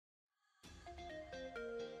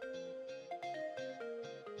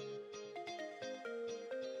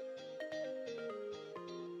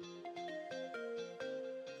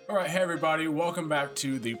All right, hey everybody, welcome back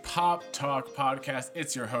to the Pop Talk Podcast.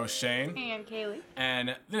 It's your host, Shane. And Kaylee.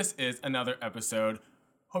 And this is another episode.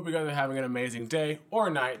 Hope you guys are having an amazing day or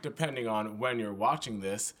night, depending on when you're watching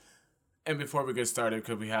this. And before we get started,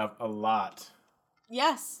 because we have a lot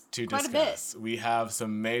to quite discuss. a bit. We have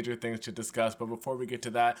some major things to discuss, but before we get to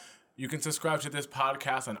that, you can subscribe to this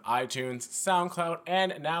podcast on iTunes, SoundCloud,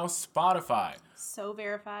 and now Spotify. So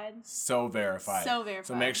verified. So verified.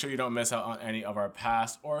 So make sure you don't miss out on any of our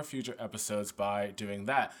past or future episodes by doing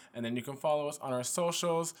that. And then you can follow us on our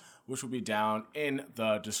socials, which will be down in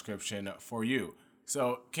the description for you.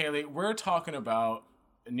 So, Kaylee, we're talking about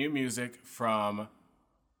new music from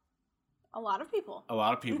a lot of people.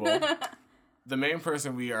 The main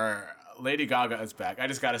person Lady Gaga is back. I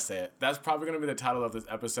just gotta say it. That's probably gonna be the title of this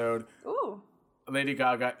episode. Ooh. Lady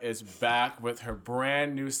Gaga is back with her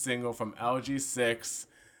brand new single from LG6.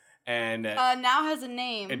 And now has a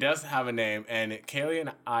name. It does have a name, and Kaylee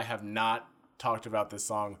and I have not talked about this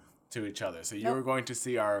song to each other. So you are going to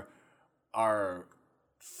see our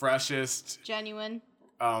freshest, genuine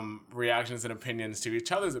reactions and opinions to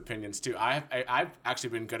each other's opinions too. I've actually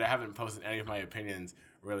been good. I haven't posted any of my opinions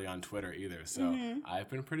really on Twitter either. So I've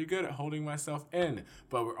been pretty good at holding myself in.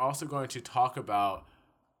 But we're also going to talk about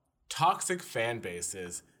toxic fan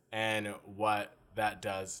bases and what that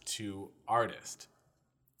does to artists.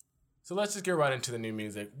 So let's just get right into the new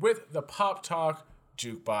music with the Pop Talk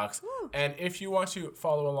Jukebox. Woo. And if you want to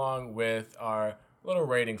follow along with our little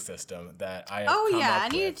rating system that I have I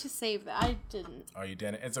needed to save that. I didn't. Oh, you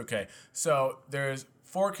didn't? It's okay. So there's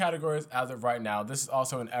 4 categories as of right now. This is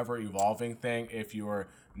also an ever-evolving thing if you are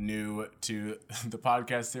new to the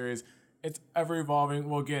podcast series. It's ever-evolving.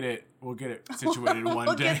 We'll get it situated one day.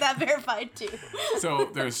 We'll get that verified too.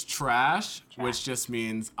 So there's trash, which just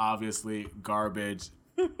means obviously garbage.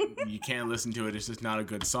 You can't listen to it. It's just not a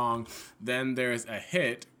good song. Then there's a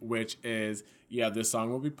hit, which is, this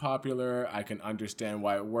song will be popular. I can understand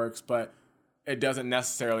why it works, but it doesn't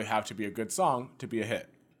necessarily have to be a good song to be a hit.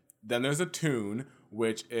 Then there's a tune,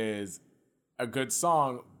 which is a good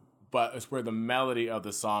song, but it's where the melody of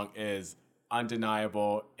the song is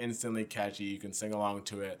undeniable, instantly catchy. You can sing along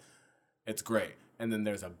to it. It's great. And then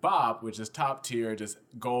there's a bop, which is top tier, just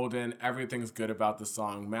golden. Everything's good about the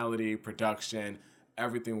song. Melody, production,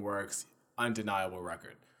 everything works. Undeniable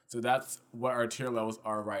record. So that's what our tier levels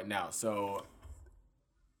are right now. So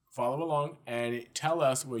follow along and tell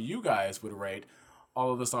us what you guys would rate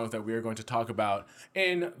all of the songs that we are going to talk about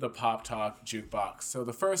in the Pop Talk Jukebox. So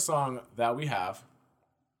the first song that we have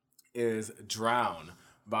is Drown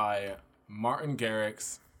by Martin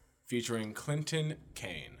Garrix featuring Clinton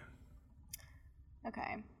Kane.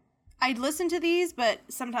 Okay. I listen to these, but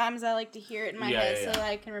sometimes I like to hear it in my head so that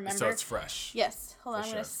I can remember. So it's fresh. Yes. Hold on,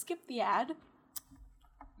 I'm going to skip the ad.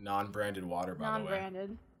 Non-branded water, by the way.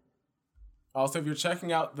 Non-branded. Also, if you're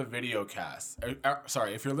checking out the video cast,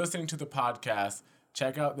 if you're listening to the podcast,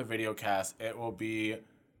 check out the video cast. It will be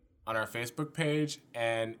on our Facebook page,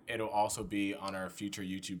 and it'll also be on our future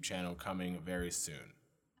YouTube channel coming very soon.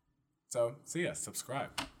 So, subscribe.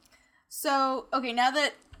 So, okay, now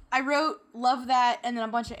that I wrote love that and then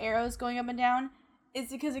a bunch of arrows going up and down,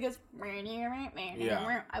 it's because it goes,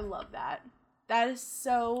 I love that. That is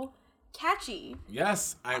so catchy.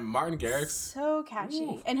 Yes, I'm Martin Garrix. So catchy.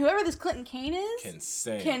 Ooh. And whoever this Clinton Kane is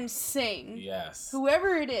can sing. Yes.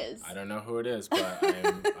 Whoever it is. I don't know who it is, but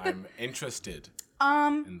I'm interested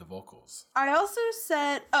in the vocals. I also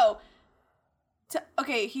said,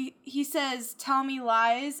 he says, tell me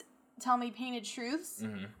lies, tell me painted truths.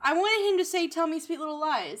 Mm-hmm. I wanted him to say, tell me sweet little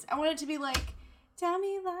lies. I wanted it to be like, tell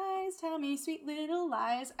me lies, tell me sweet little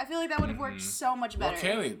lies. I feel like that would have worked so much better.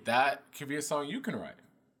 Well, Kaylee, that could be a song you can write.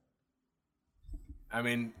 I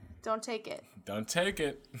mean... Don't take it. Don't take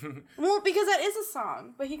it. Well, because that is a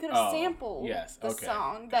song, but he could have sampled the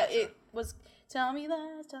song that it was... Tell me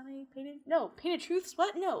lies, tell me painted truths.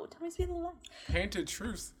 What? No, tell me sweet little lies. Painted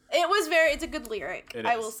truths. It's a good lyric.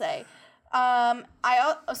 I will say. I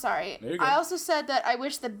also said that I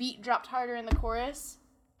wish the beat dropped harder in the chorus.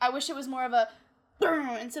 I wish it was more of a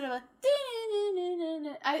instead of a.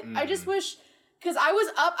 I just wish, because I was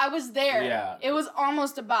up, I was there. Yeah. It was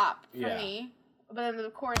almost a bop for me, but then the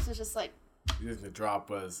chorus was just like. The drop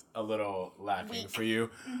was a little lacking for you.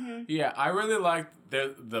 Mm-hmm. Yeah, I really liked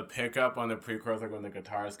the pickup on the pre-chorus, like when the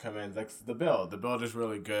guitars come in. Like the build. The build is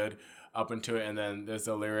really good up into it, and then there's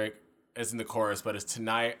a lyric. It's in the chorus, but it's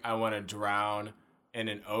tonight I want to drown in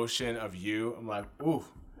an ocean of you. I'm like, ooh,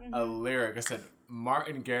 a lyric. I said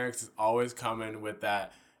Martin Garrix is always coming with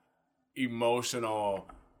that emotional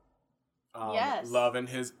love in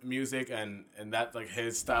his music, and that's like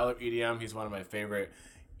his style of EDM. He's one of my favorite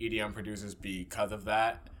EDM producers because of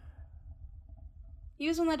that. He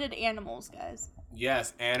was one that did Animals, guys.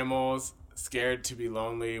 Yes, Animals, Scared to be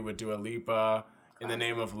Lonely with Dua Lipa, In the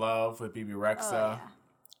Name of Love with Bebe Rexha. Oh, yeah.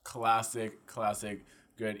 Classic,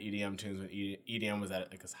 good EDM tunes when EDM was at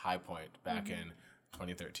like its high point back in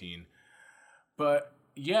 2013. But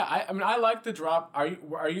yeah, I mean I like the drop. Are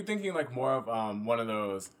you thinking like more of one of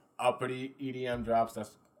those uppity EDM drops that's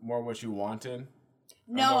more what you wanted?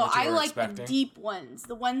 No, I like the deep ones.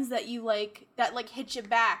 The ones that you like that like hit you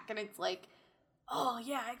back and it's like, oh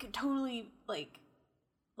yeah, I could totally like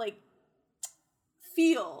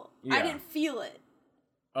feel. Yeah. I didn't feel it.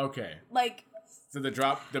 Okay. Like so the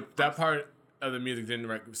drop that part of the music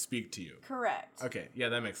didn't speak to you. Correct. Okay, yeah,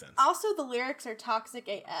 that makes sense. Also, the lyrics are toxic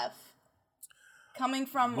AF. Coming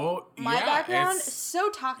from my background, it's so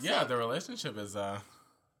toxic. Yeah, the relationship is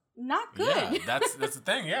not good. Yeah, that's the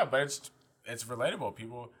thing. Yeah, but it's relatable.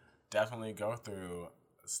 People definitely go through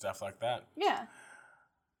stuff like that. Yeah.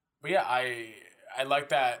 But yeah, I like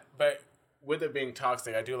that. But with it being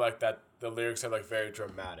toxic, I do like that the lyrics are like very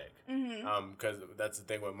dramatic. Because that's the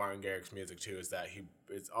thing with Martin Garrix's music too, is that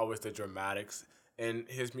it's always the dramatics in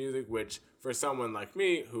his music, which for someone like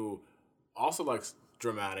me who also likes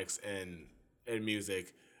dramatics in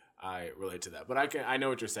music, I relate to that. But I know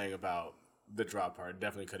what you're saying about the drop part.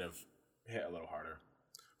 Definitely could have hit a little harder,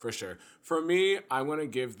 for sure. For me, I'm gonna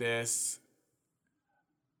give this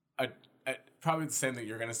a probably the same thing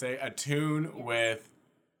you're gonna say, a tune with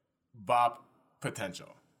bop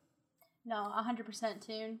potential. No, 100%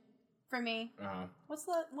 tune for me. What's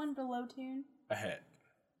the one below tune? A hit.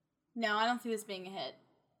 No, I don't see this being a hit.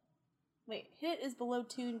 Wait, hit is below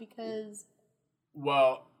tune because.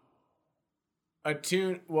 Well, a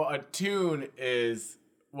tune is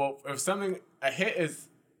a hit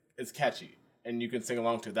is catchy and you can sing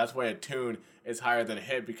along to it. That's why a tune is higher than a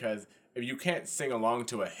hit, because if you can't sing along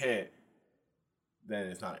to a hit, then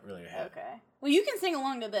it's not really a hit. Okay. Well, you can sing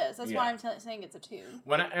along to this. That's why I'm saying it's a tune.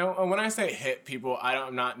 When I say hit, people,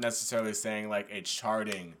 I'm not necessarily saying like a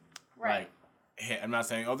charting like hit. I'm not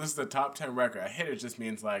saying, oh, this is the top 10 record. A hit, it just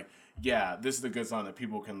means like, yeah, this is a good song that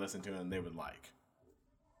people can listen to and they would like.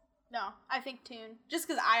 No, I think tune. Just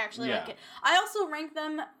because I actually like it. I also rank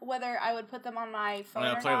them whether I would put them on my phone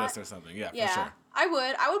on a playlist or something. Yeah, for sure. I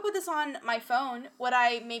would. I would put this on my phone. Would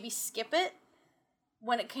I maybe skip it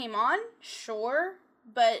when it came on? Sure.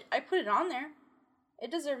 But I put it on there. It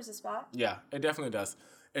deserves a spot. Yeah, it definitely does.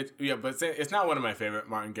 But it's not one of my favorite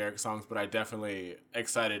Martin Garrix songs, but I definitely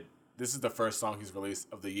excited. This is the first song he's released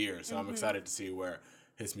of the year, so I'm excited to see where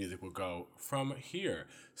his music will go from here.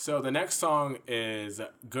 So the next song is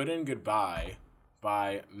Good and Goodbye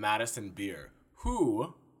by Madison Beer,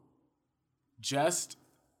 who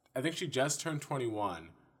I think she just turned 21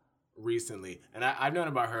 recently. And I've known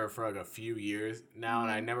about her for like a few years now, and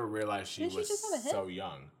I never realized she was so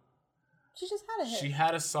young. She just had a hit. She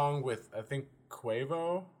had a song with, I think,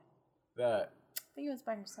 Quavo that... I think it was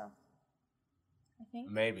by herself. I think.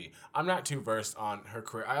 Maybe. I'm not too versed on her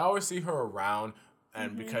career. I always see her around,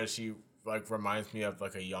 and because she like reminds me of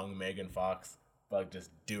like a young Megan Fox, like just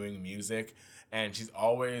doing music, and she's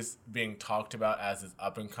always being talked about as this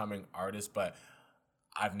up and coming artist, but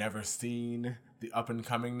I've never seen the up and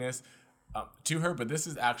comingness to her. But this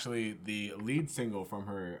is actually the lead single from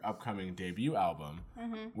her upcoming debut album,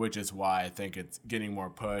 which is why I think it's getting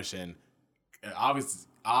more push, and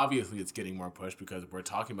obviously it's getting more push because we're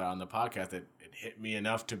talking about it on the podcast. It hit me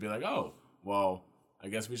enough to be like, oh, well, I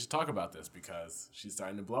guess we should talk about this because she's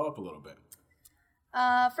starting to blow up a little bit.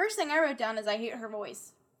 First thing I wrote down is I hate her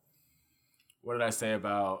voice. What did I say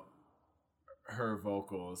about her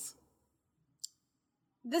vocals?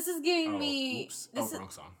 This is giving me... Oops. Wrong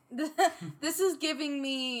song. This is giving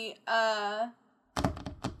me...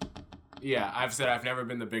 Yeah, I've said I've never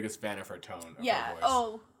been the biggest fan of her tone of her voice.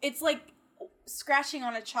 Oh, it's like scratching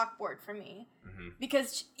on a chalkboard for me.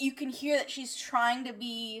 Because you can hear that she's trying to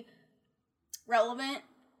be relevant.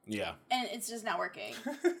 Yeah. And it's just not working.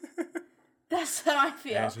 That's how I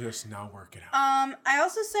feel. It's just not working out. I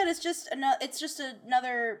also said it's just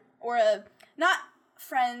another not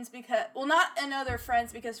Friends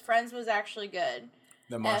because Friends was actually good.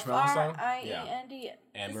 The Marshmallow song? F-R-I-E-N-D.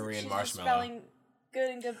 Anne-Marie and Marshmallow. Spelling good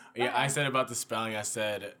and good. Yeah, I said about the spelling, I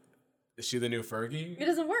said, is she the new Fergie? It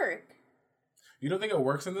doesn't work. You don't think it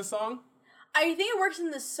works in this song? I think it works in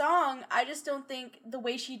the song. I just don't think the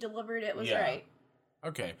way she delivered it was right.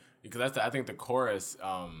 Okay, because I think the chorus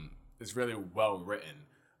is really well written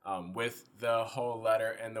with the whole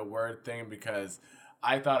letter and the word thing, because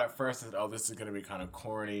I thought at first that, this is going to be kind of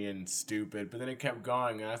corny and stupid, but then it kept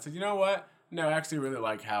going, and I said, you know what? No, I actually really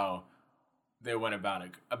like how they went about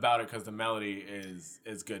it because the melody is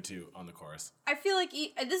good too on the chorus. I feel like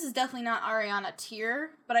this is definitely not Ariana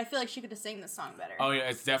tier, but I feel like she could have sang this song better. Oh yeah,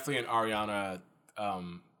 it's definitely an Ariana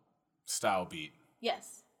style beat.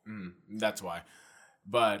 Yes. That's why.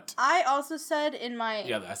 But I also said in my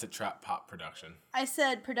I said trap pop production. I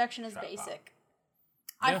said production is basic.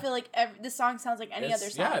 I feel like this song sounds like any other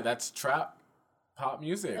song. Yeah, that's trap pop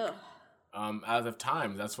music. As of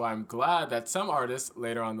times. That's why I'm glad that some artists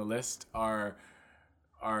later on the list are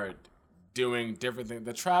doing different things.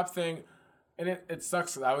 The trap thing, and it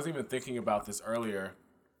sucks. I was even thinking about this earlier,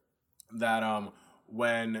 that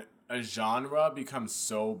when a genre becomes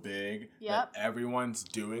so big that everyone's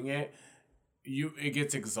doing it, it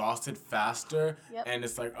gets exhausted faster, and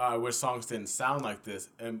it's like, oh, I wish songs didn't sound like this,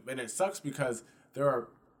 and it sucks because there are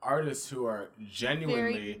artists who are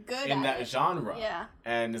genuinely in that genre. Yeah.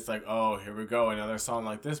 And it's like, oh, here we go, another song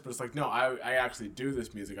like this. But it's like, no, I actually do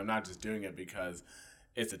this music. I'm not just doing it because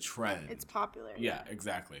it's a trend. It's popular. Yeah,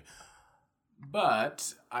 exactly.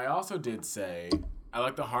 But I also did say I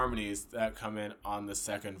like the harmonies that come in on the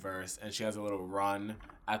second verse, and she has a little run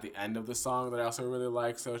at the end of the song that I also really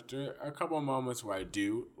like. So there are a couple of moments where I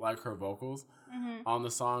do like her vocals on the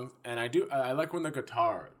songs. And I like when the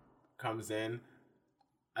guitar comes in.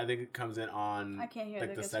 I think it comes in on I can't hear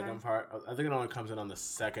the second part. I think it only comes in on the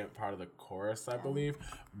second part of the chorus, I believe.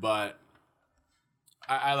 But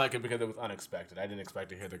I like it because it was unexpected. I didn't expect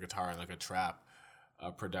to hear the guitar in like a trap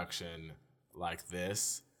production like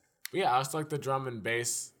this. But yeah, I also like the drum and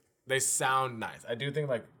bass. They sound nice. I do think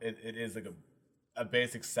like it is like a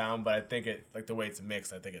basic sound, but I think it like the way it's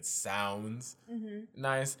mixed, I think it sounds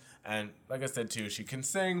nice. And like I said too, she can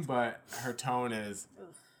sing, but her tone is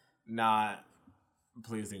not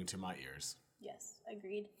pleasing to my ears. Yes,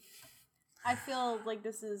 agreed. I feel like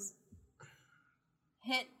this is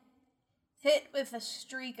hit with a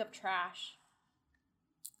streak of trash.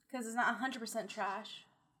 Because it's not 100% trash.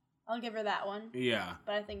 I'll give her that one. Yeah.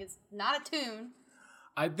 But I think it's not a tune.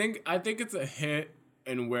 I think it's a hit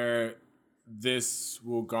in where this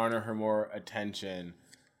will garner her more attention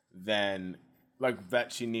than like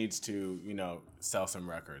that she needs to, sell some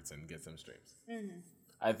records and get some streams.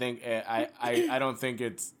 I think I don't think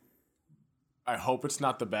it's. I hope it's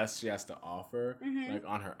not the best she has to offer, like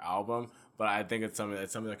on her album. But I think it's something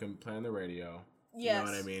that can play on the radio. Yes. You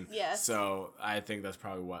know what I mean? Yes. So I think that's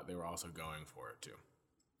probably what they were also going for it too.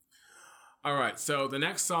 All right. So the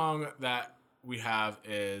next song that we have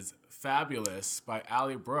is "Fabulous" by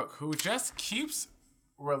Ally Brooke, who just keeps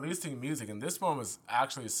releasing music, and this one was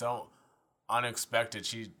actually so unexpected.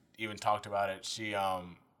 She even talked about it. She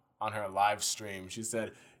on her live stream, she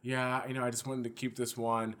said, yeah, I just wanted to keep this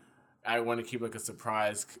one. I want to keep like a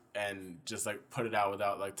surprise and just like put it out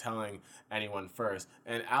without like telling anyone first.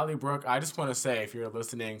 And Ally Brooke, I just want to say, if you're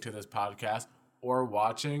listening to this podcast or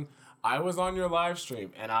watching, I was on your live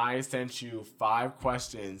stream and I sent you 5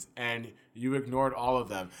 questions and you ignored all of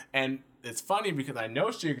them. And it's funny because I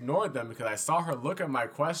know she ignored them because I saw her look at my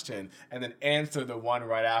question and then answer the one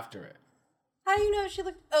right after it. How do you know she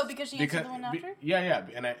looked? Oh, because she answered the one after? Yeah.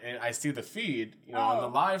 And I see the feed, on the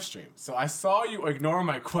live stream. So I saw you ignore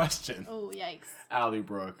my question. Oh, yikes. Ally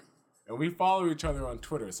Brooke. And we follow each other on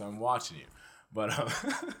Twitter, so I'm watching you. But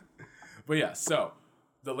but yeah, so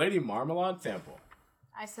the Lady Marmalade sample.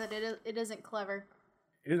 I said it isn't clever.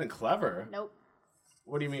 It isn't clever? Nope.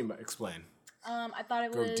 What do you mean by explain? I thought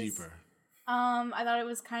it was... Go deeper. I thought it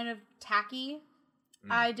was kind of tacky.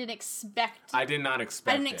 I did not expect it. I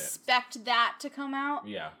didn't expect that to come out.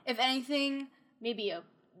 Yeah. If anything, maybe a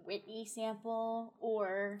Whitney sample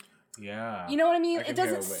or... Yeah. You know what I mean? It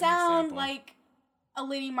doesn't sound like a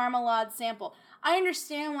Lady Marmalade sample. I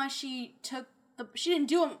understand why she took she didn't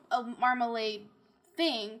do a Marmalade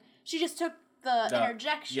thing. She just took the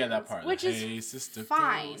interjections. Yeah, that part. Which hey, is sister,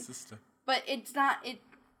 fine. go, sister. But it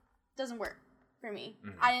doesn't work for me.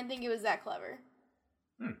 I didn't think it was that clever.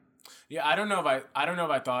 Yeah, I don't know if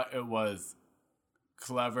I thought it was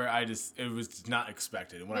clever. It was not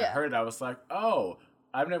expected. And when I heard it, I was like, oh,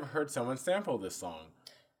 I've never heard someone sample this song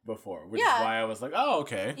before, which is why I was like, oh,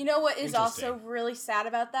 okay. You know what is also really sad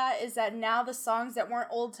about that is that now the songs that weren't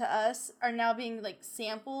old to us are now being like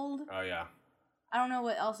sampled. Oh yeah. I don't know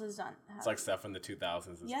what else is done. It's like stuff in the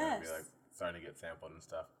 2000s is going to be like starting to get sampled and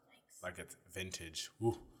stuff. Thanks. Like it's vintage.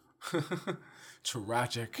 Woo.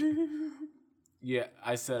 Tragic. Yeah,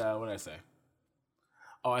 I said, what did I say?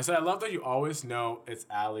 Oh, I said, I love that you always know it's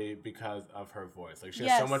Ally because of her voice. Like, she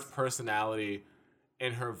has so much personality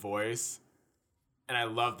in her voice. And I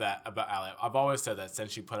love that about Ally. I've always said that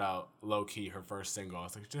since she put out Low Key, her first single.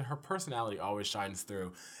 It's like, her personality always shines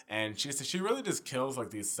through. And she really just kills, like,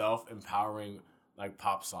 these self-empowering, like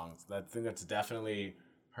pop songs. I think that's definitely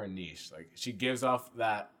her niche. Like she gives off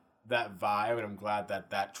that vibe, and I'm glad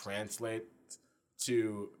that translates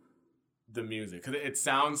to the music, because it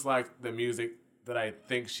sounds like the music that I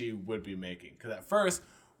think she would be making. Because at first,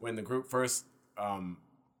 when the group first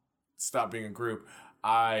stopped being a group,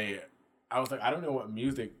 I was like, I don't know what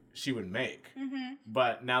music she would make. Mm-hmm.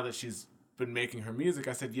 But now that she's been making her music,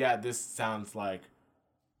 I said, yeah, this sounds like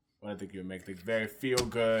what I think you would make. Like very feel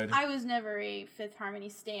good. I was never a Fifth Harmony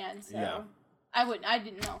stan, so yeah. I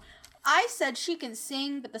didn't know. I said she can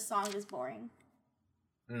sing, but the song is boring.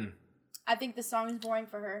 I think the song is boring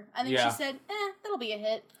for her. I think she said, that'll be a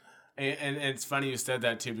hit. And it's funny you said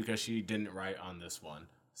that too, because she didn't write on this one.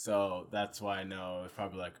 So that's why I know it's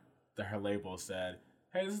probably like her label said,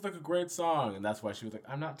 hey, this is like a great song. And that's why she was like,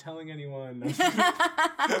 I'm not telling anyone.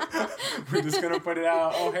 We're just going to put it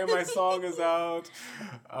out. Oh, hey, my song is out.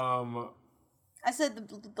 I said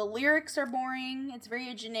the lyrics are boring. It's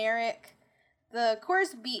very generic. The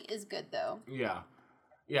chorus beat is good, though. Yeah.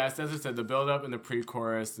 Yeah, as I said, the build-up and the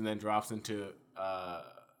pre-chorus and then drops into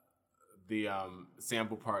the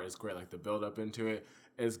sample part is great. Like, the build-up into it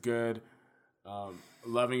is good.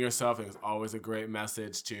 Loving yourself is always a great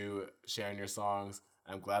message to sharing your songs.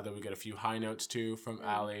 I'm glad that we get a few high notes, too, from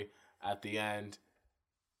Allie at the end.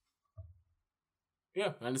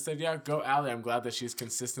 Yeah, I just said, yeah, go Allie. I'm glad that she's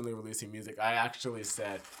consistently releasing music. I actually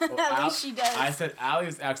said... At least she does. I said Allie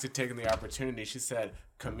is actually taking the opportunity. She said,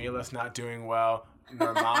 Camila's not doing well.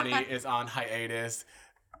 Normani is on hiatus.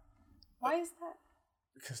 Why is that?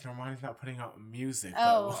 Because Normani's not putting out music.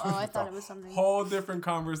 Oh, I thought it was something. Whole different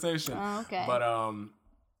conversation. Oh, okay. But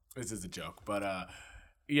this is a joke. But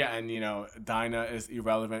yeah, and Dinah is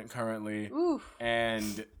irrelevant currently. Oof.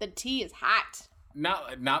 And the tea is hot.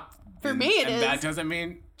 Not for me. It is. That doesn't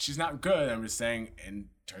mean she's not good. I'm just saying in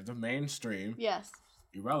terms of mainstream. Yes.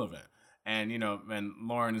 Irrelevant. And and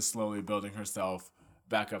Lauren is slowly building herself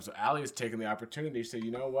back up. So Allie is taking the opportunity to say,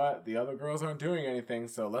 you know what, the other girls aren't doing anything,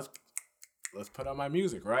 so let's put on my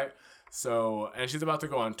music, right? So, and she's about to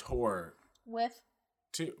go on tour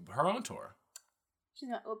to her own tour. She's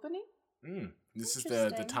not opening? This is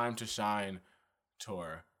the Time to Shine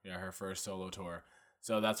tour. Yeah, her first solo tour.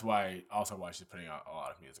 So that's why she's putting out a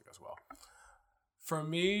lot of music as well. For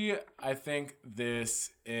me, I think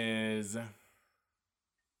this is...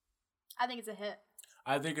 I think it's a hit.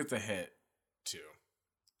 I think it's a hit, too.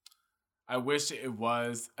 I wish it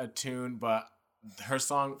was a tune, but her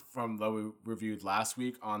song from that we reviewed last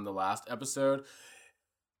week on the last episode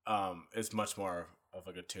is much more of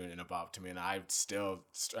like a tune and a bop to me, and I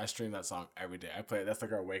stream that song every day. I play it. That's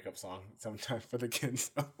like our wake up song sometimes for the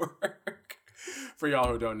kids at work. For y'all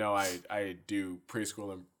who don't know, I do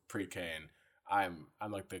preschool and pre-K, and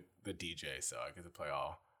I'm like the DJ, so I get to play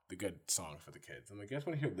all the good songs for the kids. I'm like, you guys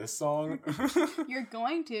want to hear this song? You're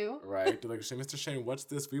going to. Right. They're like, Mr. Shane, what's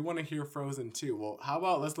this? We want to hear Frozen 2. Well, how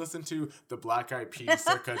about let's listen to the Black Eyed Peas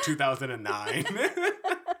circa 2009.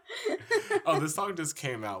 Oh, this song just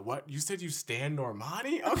came out. What? You said you stan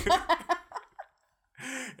Normani? Okay.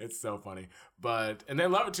 It's so funny. And they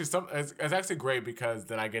love it too. It's actually great because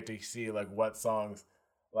then I get to see like what songs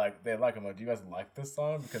like they like. I'm like, do you guys like this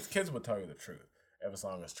song? Because kids will tell you the truth if a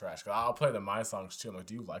song is trash. I'll play my songs too. I'm like,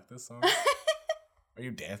 do you like this song? Are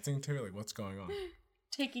you dancing to it? Like, what's going on?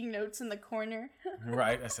 Taking notes in the corner.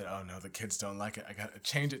 Right. I said, oh no, the kids don't like it. I gotta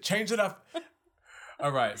change it. Change it up.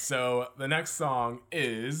 All right. So the next song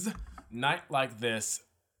is Night Like This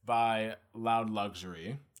by Loud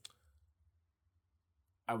Luxury.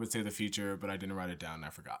 I would say the feature, but I didn't write it down and I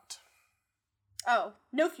forgot. Oh,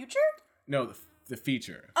 no Future? No, the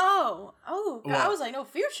feature. Oh, God, I was like, no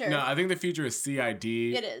Future. No, I think the feature is CID.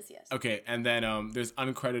 It is, yes. Okay, and then there's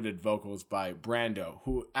uncredited vocals by Brando,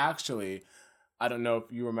 who actually, I don't know if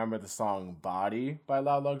you remember the song Body by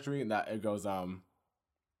Loud Luxury, and that it goes,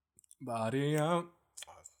 Body out.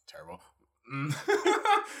 Oh, that's terrible.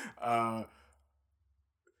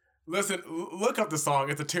 Listen, look up the song.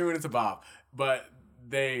 It's a tune, it's a bop. But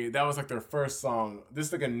that was like their first song. This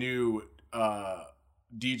is like a new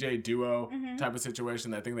DJ duo type of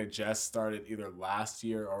situation. I think they just started either last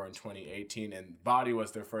year or in 2018, and Body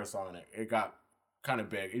was their first song, and it got kind of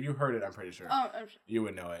big. If you heard it, I'm pretty sure you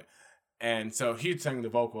would know it. And so he sang the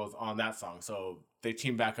vocals on that song. So they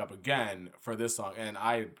teamed back up again for this song, and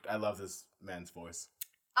I love this man's voice.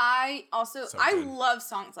 I love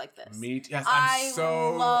songs like this. Yes, I'm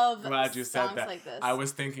so love glad you said that. Like this. I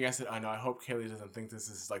was thinking, I said, I know, I hope Kaylee doesn't think this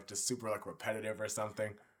is like just super like repetitive or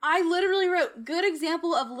something. I literally wrote good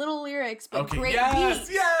example of little lyrics, but great beats.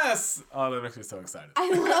 Yes! Oh, that makes me so excited. I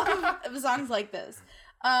love songs like this.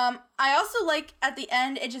 I also like at the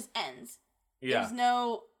end, it just ends. Yeah. There's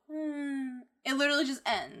no It literally just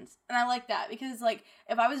ends. And I like that because, like,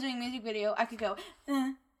 if I was doing a music video, I could go,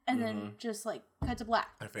 and then just, like, cut to black.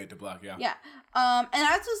 I fade to black, yeah. Yeah. And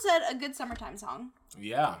I also said a good summertime song.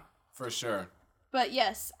 Yeah, for sure. But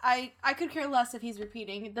yes, I could care less if he's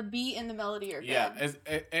repeating. The beat and the melody are good. Yeah,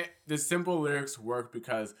 the simple lyrics work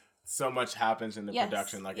because so much happens in the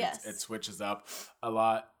production. Like, it switches up a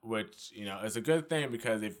lot, which, you know, is a good thing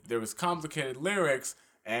because if there was complicated lyrics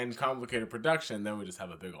and complicated production, then we just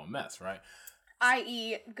have a big old mess, right?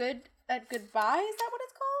 I.e., Good at Goodbye? Is that what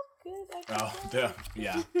it's called? Good at Goodbye?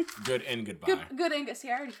 Yeah. Good and Goodbye. Good and See,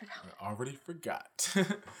 I already forgot.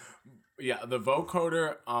 Yeah, the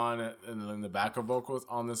vocoder in the backup vocals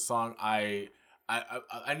on this song, I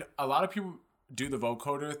a lot of people do the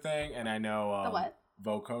vocoder thing, and I know the what?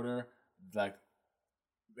 Vocoder, like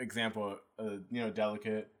example,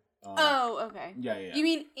 Delicate. Okay. Yeah. You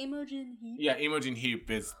mean Imogen Heap? Yeah, Imogen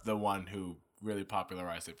Heap is the one who really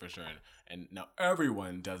popularized it for sure, and now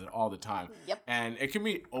everyone does it all the time. Yep. And it can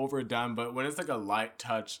be overdone, but when it's like a light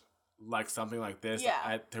touch, like something like this,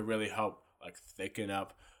 to really help like thicken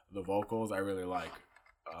up the vocals, I really like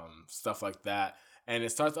stuff like that. And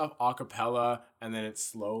it starts off a cappella, and then it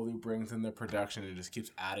slowly brings in the production. It just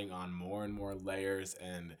keeps adding on more and more layers,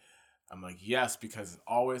 and I'm like, yes, because it's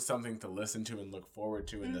always something to listen to and look forward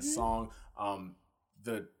to in this song.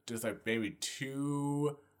 There's like maybe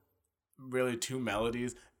two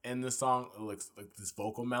melodies in the song, like these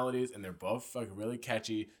vocal melodies, and they're both like really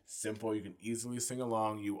catchy, simple. You can easily sing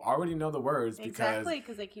along. You already know the words because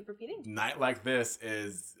they keep repeating. Night Like This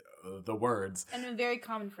is the words, and a very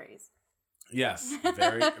common phrase. Yes,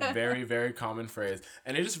 very, very, very common phrase,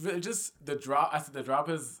 and it just the drop. I said the drop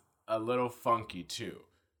is a little funky too,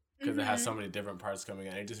 because it has so many different parts coming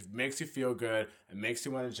in. It just makes you feel good. It makes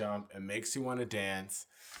you want to jump. It makes you want to dance,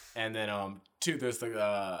 and then too, there's like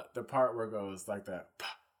the part where it goes like that.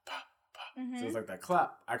 So it's like that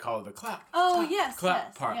clap. I call it the clap. Oh, clap, yes. Clap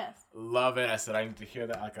yes, part. Yes. Love it. I said I need to hear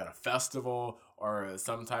that like at a festival or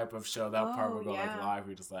some type of show. That part will go like live.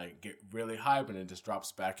 We just like get really hype and it just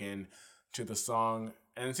drops back in to the song.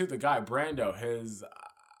 And to the guy, Brando,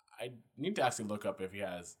 I need to actually look up if he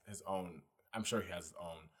has his own. I'm sure he has his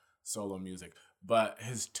own solo music. But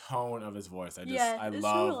his tone of his voice, I love.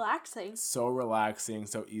 So relaxing. So relaxing,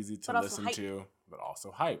 so easy to listen to, but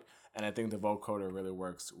also hype. And I think the vocoder really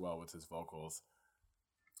works well with his vocals.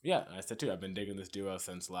 Yeah, and I said too, I've been digging this duo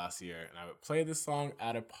since last year, and I would play this song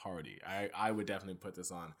at a party. I would definitely put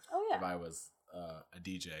this on if I was a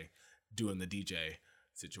DJ doing the DJ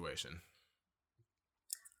situation.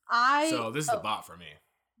 So this is a bop for me.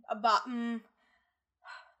 A bop.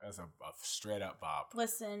 That's a straight up bop.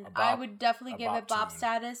 Listen, I would definitely give it bop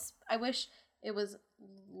status. I wish it was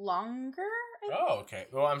longer. Oh, okay.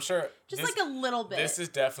 Well, I'm sure. Just like a little bit. This is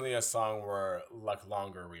definitely a song where like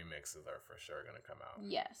longer remixes are for sure gonna come out.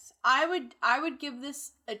 Yes, I would give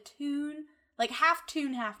this a tune, like half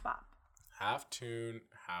tune, half bop. Half tune,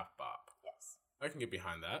 half bop. Yes, I can get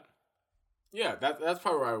behind that. Yeah, that's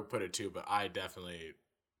probably where I would put it too. But I definitely,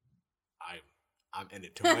 I'm in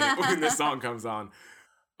it to win it when this song comes on.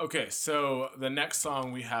 Okay, so the next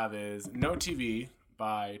song we have is No TV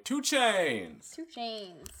by 2 Chainz. 2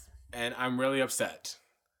 Chainz. And I'm really upset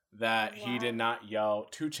that he did not yell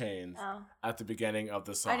 2 Chainz at the beginning of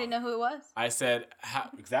the song. I didn't know who it was. I said,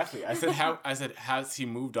 exactly. I said, has he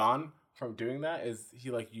moved on from doing that? Is he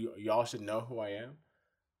like, y'all should know who I am?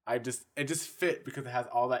 It just fit because it has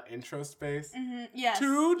all that intro space. Mm-hmm. Yes.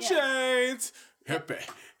 2 Chainz. Hippie.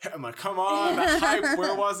 I'm like, come on, the hype,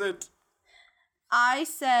 where was it? I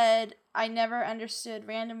said I never understood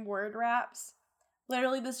random word raps.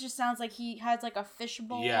 Literally, this just sounds like he has like a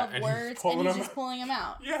fishbowl of words and he's just pulling them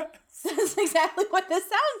out. Yes. That's exactly what this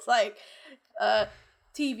sounds like.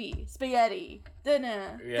 TV, spaghetti,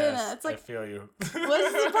 dinner. It's like, I feel you. What's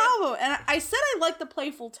the problem? And I said I like the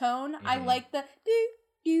playful tone. Mm-hmm. I like the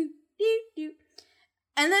do.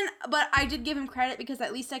 And then, but I did give him credit because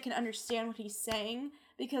at least I can understand what he's saying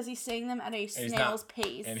because he's saying them at a snail's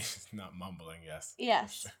pace. And he's not mumbling, yes.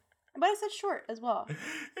 Yes. But I said short as well.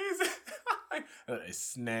 At a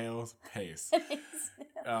snail's pace.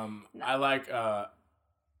 No. I like, I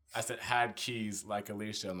said had keys like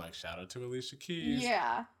Alicia. I'm like, shout out to Alicia Keys.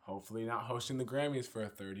 Yeah. Hopefully not hosting the Grammys for a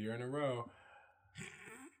third year in a row.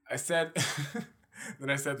 I said, then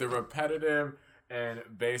I said the repetitive and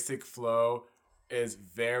basic flow is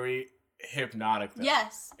very hypnotic though.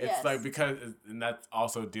 Yes. It's like because, and that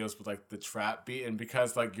also deals with like the trap beat, and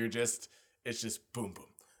because like it's just boom boom.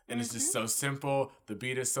 And it's just so simple. The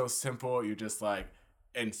beat is so simple. You're just like,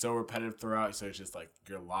 and so repetitive throughout. So it's just like,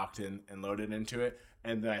 you're locked in and loaded into it.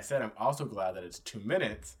 And then I said I'm also glad that it's 2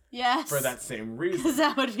 minutes. Yes. For that same reason. Because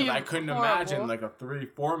that would be I couldn't imagine like a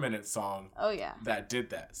 3-4 minute song. Oh yeah. That did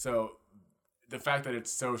that. So the fact that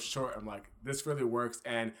it's so short, I'm like, this really works.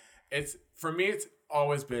 And it's for me, it's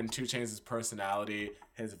always been 2 Chainz' personality,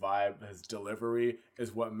 his vibe, his delivery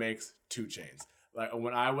is what makes 2 Chainz. Like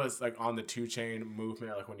when I was like on the 2 Chainz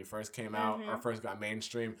movement, like when he first came out or first got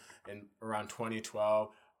mainstream in around 2012,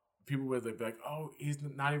 people would be like, "Oh, he's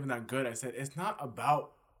not even that good." I said, "It's not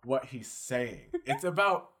about what he's saying. It's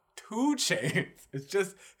about 2 Chainz. It's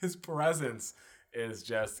just his presence is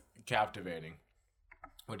just captivating,"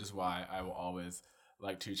 which is why I will always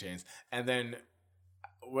like 2 Chainz. And then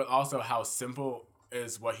with also how simple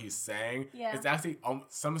is what he's saying. Yeah. It's actually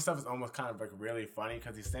some stuff is almost kind of like really funny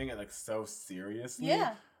because he's saying it like so seriously.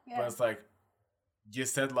 Yeah. But it's like you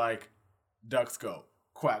said like ducks go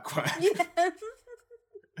quack quack. Yeah.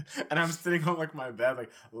 And I'm sitting on like my bed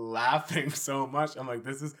like laughing so much. I'm like,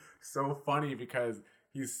 this is so funny because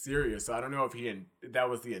he's serious. So I don't know if that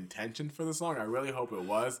was the intention for the song. I really hope it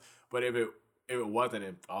was. But if it wasn't,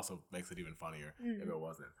 it also makes it even funnier if it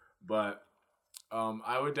wasn't. But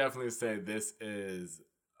I would definitely say this is,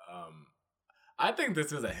 I think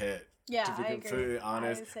this is a hit. Yeah, to be completely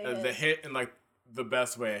honest. The hit in like the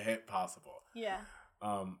best way a hit possible. Yeah.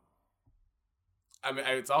 I mean,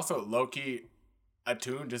 it's also low-key a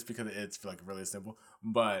tune just because it's like really simple,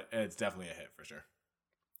 but it's definitely a hit for sure.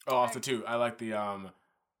 Oh, also too, I like the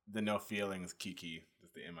No Feelings Kiki,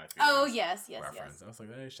 just the In My Feelings. Oh yes, reference. Yes. I was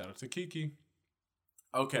like, hey, shout out to Kiki.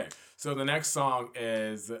 Okay, so the next song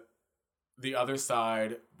is The Other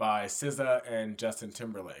Side by SZA and Justin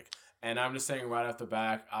Timberlake. And I'm just saying right off the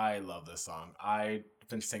back, I love this song. I've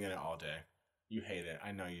been singing it all day. You hate it.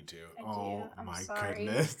 I know you do. I'm sorry.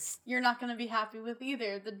 Goodness. You're not going to be happy with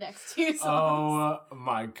either of the next 2 songs. Oh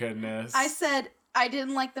my goodness. I said I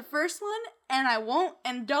didn't like the first one, and I won't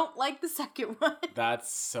and don't like the second one.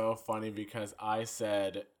 That's so funny because I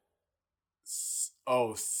said,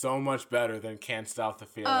 so much better than Can't Stop the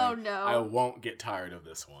Feeling. Oh, no. I won't get tired of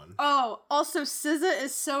this one. Oh, also, SZA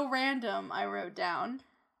is so random, I wrote down.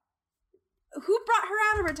 Who brought her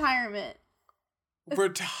out of retirement?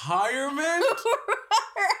 Retirement? Who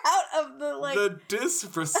brought her out of the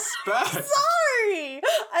disrespect.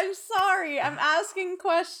 I'm sorry. I'm asking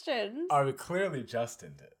questions. Clearly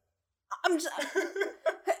Justin did.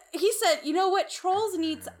 He said, you know what? Trolls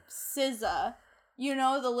needs SZA. You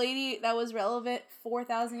know, the lady that was relevant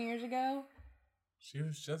 4,000 years ago? She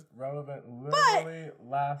was just relevant literally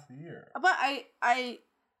last year. But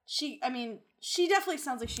she definitely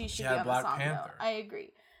sounds like she should be on the song, Panther. Though. I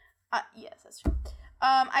agree. Yes, that's true.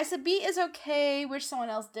 I said beat is okay. Wish someone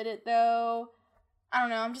else did it, though. I don't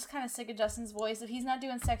know. I'm just kind of sick of Justin's voice. If he's not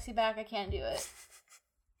doing sexy back, I can't do it.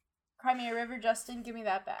 Cry Me a River, Justin, give me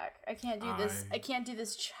that back. I can't do this. I can't do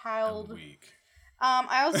this child. I'm weak.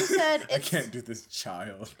 I also said I can't do this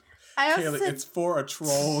child. Kaylee, it's for a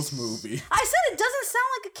Trolls movie. I said it doesn't sound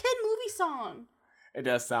like a kid movie song. It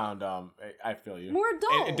does sound, I feel you. More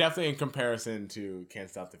adult. It definitely in comparison to Can't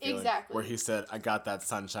Stop the Feeling. Exactly. Where he said, I got that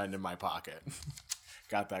sunshine in my pocket.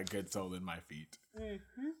 Got that good soul in my feet.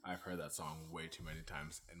 Mm-hmm. I've heard that song way too many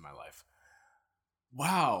times in my life.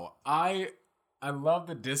 Wow. I love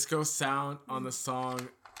the disco sound on the song.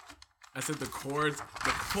 I said the chords,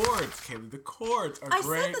 Kaylee, the chords are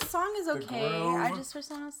great. I said the song is okay. I just wish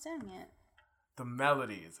someone else sang it. The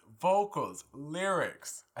melodies, vocals,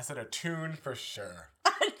 lyrics. I said a tune for sure.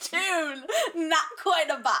 A tune, not quite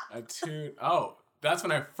a bop. A tune. Oh, that's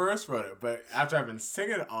when I first wrote it. But after I've been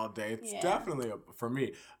singing it all day, it's definitely for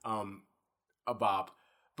me a bop.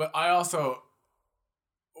 But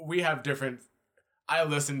we have different. I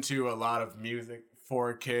listen to a lot of music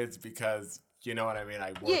for kids because you know what I mean.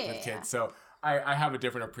 I work with kids, so I have a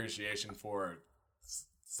different appreciation for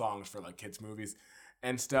songs for like kids movies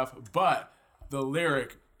and stuff. But the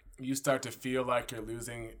lyric, you start to feel like you're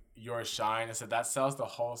losing your shine. I said that sells the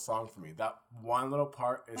whole song for me. That one little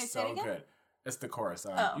part is so good. It's the chorus.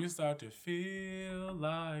 You start to feel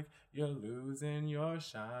like you're losing your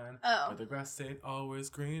shine. But the grass ain't always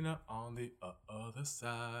greener on the other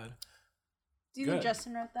side. Do you think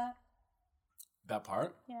Justin wrote that? That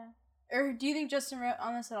part? Yeah. Or do you think Justin wrote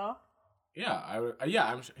on this at all? Yeah,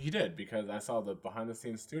 I'm sure he did because I saw the behind the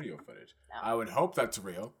scenes studio footage. No. I would hope that's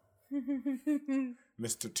real.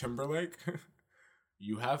 Mr. Timberlake,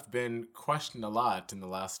 you have been questioned a lot in the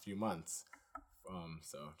last few months.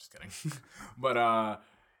 So just kidding. But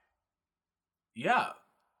yeah,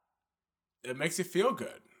 it makes you feel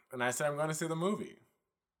good. And I said I'm going to see the movie.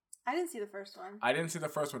 I didn't see the first one. I didn't see the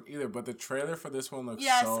first one either, but the trailer for this one looks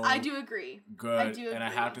I do agree. Good. I do agree. And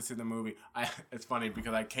I have to see the movie. It's funny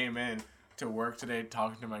because I came in to work today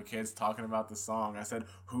talking to my kids, talking about the song. I said,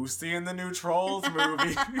 who's seeing the new Trolls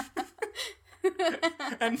movie?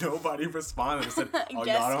 And nobody responded. I said, oh,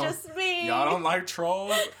 y'all don't like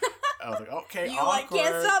Trolls? I was like, okay, you awkward.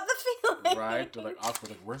 Can't stop the feeling. Right? They're like, awkward.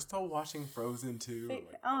 Like, we're still watching Frozen 2. Like,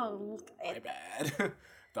 oh, my bad.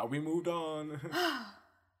 Thought we moved on.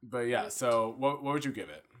 But yeah, so what would you give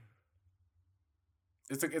it?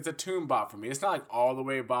 It's a tune bop for me. It's not like all the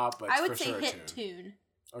way bop, but I would for say sure hit tune.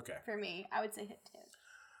 Okay. For me, I would say hit tune.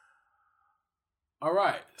 All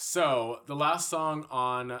right. So the last song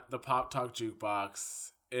on the Pop Talk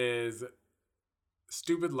Jukebox is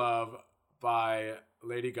 "Stupid Love" by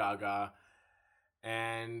Lady Gaga,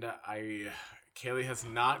 and Kaylee has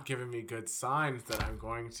not given me good signs that I'm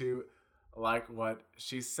going to like what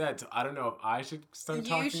she said. So I don't know if I should start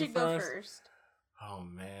talking first. You should go first. Oh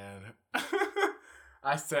man.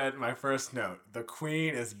 I said my first note. The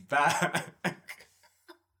Queen is back.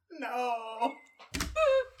 No.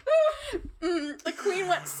 The Queen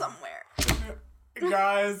went somewhere.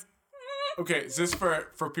 Guys. Okay, just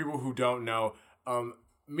for people who don't know,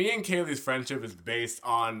 me and Kaylee's friendship is based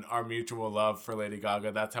on our mutual love for Lady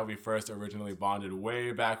Gaga. That's how we first originally bonded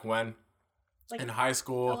way back when. Like in high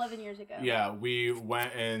school. 11 years ago. Yeah, we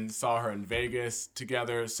went and saw her in Vegas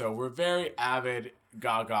together. So we're very avid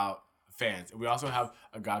Gaga fans. We also have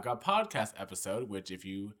a Gaga podcast episode, which if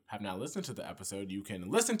you have not listened to the episode, you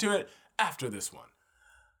can listen to it after this one.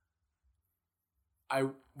 I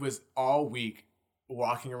was all week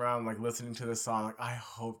walking around like listening to this song. Like, I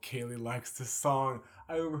hope Kaylee likes this song.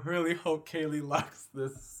 I really hope Kaylee likes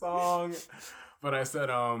this song. But I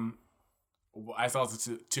said, I saw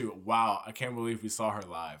it too. Wow, I can't believe we saw her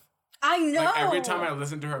live. I know. Like every time I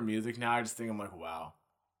listen to her music now, I just think I'm like, wow.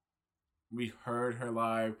 We heard her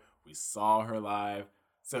live. We saw her live.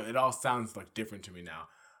 So it all sounds like different to me now.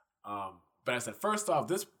 But I said, first off,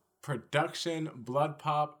 this production, Blood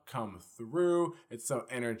Pop, come through. It's so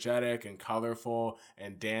energetic and colorful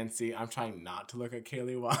and dancey. I'm trying not to look at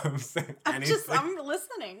Kaylee while I'm saying anything. I'm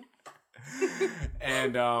listening.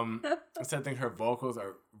 And I said, I think her vocals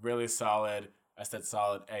are really solid. I said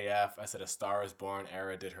solid AF. I said A Star Is Born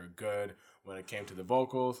era did her good when it came to the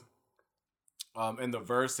vocals. In the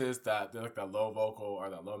verses, that like that low vocal or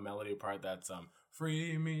that low melody part, that's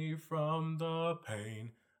free me from the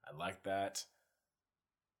pain. I like that.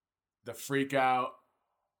 The freak out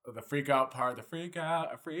part, a freak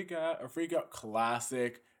out,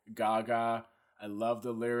 classic Gaga. I love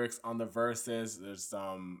the lyrics on the verses. There's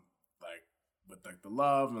some with like the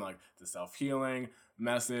love and like the self-healing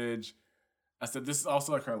message. I said this is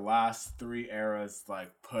also like her last 3 eras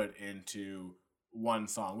like put into one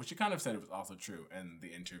song, which she kind of said it was also true in the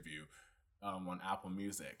interview on Apple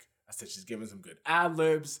Music. I said she's giving some good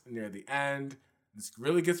ad-libs near the end. This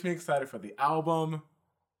really gets me excited for the album.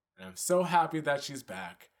 And I'm so happy that she's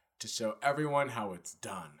back to show everyone how it's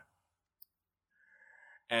done.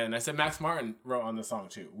 And I said Max Martin wrote on the song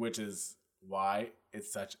too, which is why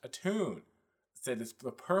it's such a tune. I said it's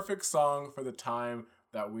the perfect song for the time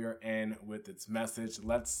that we are in with its message.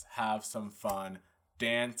 Let's have some fun.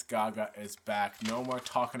 Dance, Gaga is back. No more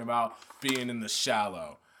talking about being in the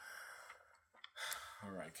shallow.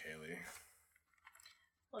 All right, Kaylee.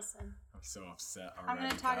 Listen. I'm so upset already, I'm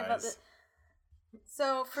going to talk about this.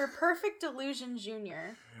 So, for Perfect Illusion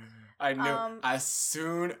Jr. I knew as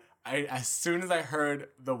soon as I heard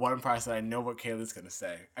the one part, I said, I know what Kaylee's going to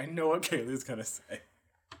say.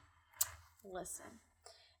 Listen.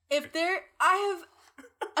 I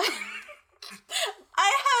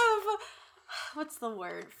have, what's the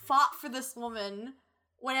word? Fought for this woman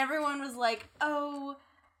when everyone was like, oh,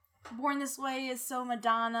 Born This Way is so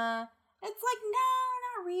Madonna. It's like, no,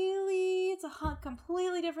 not really. It's a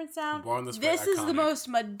completely different sound. This is the most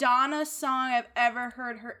Madonna song I've ever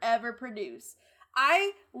heard her ever produce.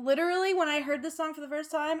 I literally, when I heard this song for the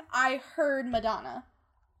first time, I heard Madonna.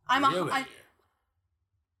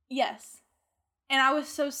 Yes. And I was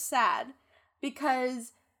so sad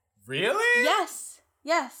because. Really? Yes.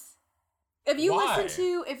 If you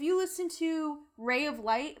listen to Ray of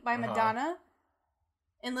Light by Madonna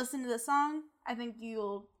and listen to the song, I think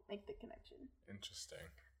you'll make the connection. Interesting.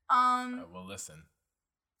 I will listen.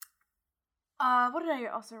 What did I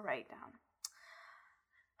also write down?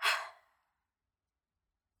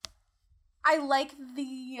 I like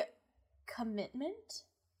the commitment.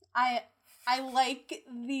 I like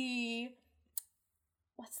the,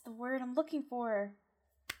 what's the word I'm looking for?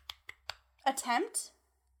 Attempt?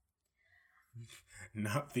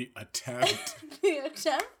 Not the attempt. The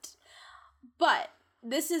attempt. But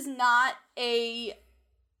this is not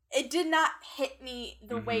it did not hit me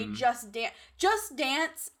the way Just Dance. Just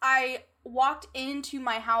Dance, I walked into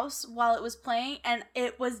my house while it was playing, and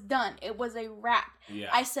it was done. It was a wrap. Yeah.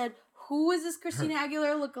 I said, who is this Christina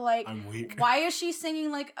Aguilera lookalike? I'm weak. Why is she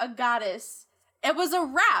singing like a goddess? It was a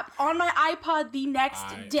wrap on my iPod the next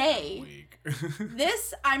day. I'm weak.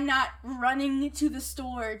 I'm not running to the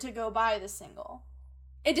store to go buy the single.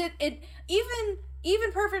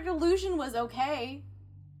 Even Perfect Illusion was okay.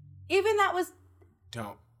 Even that was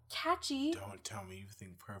catchy. Don't tell me you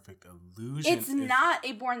think Perfect Illusion It's not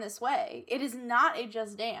a Born This Way. It is not a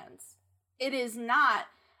Just Dance. It is not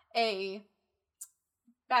a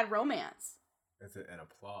Bad Romance. Is it an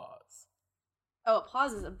Applause? Oh,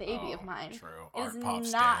 Applause is a baby of mine. True. It Art is pop not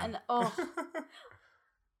stan. I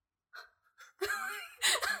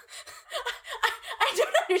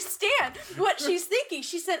don't understand what she's thinking.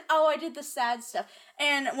 She said, "Oh, I did the sad stuff."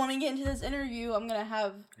 And when we get into this interview, I'm gonna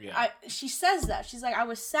have. Yeah. She says that she's like, "I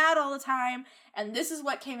was sad all the time, and this is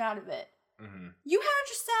what came out of it." Mm-hmm. You had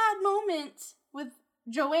your sad moment with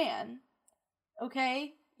Joanne,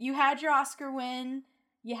 okay? You had your Oscar win.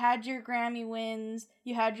 You had your Grammy wins.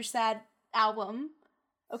 You had your sad album.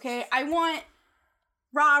 Okay, I want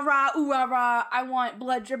rah rah ooh rah rah. I want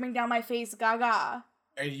blood dripping down my face, gaga.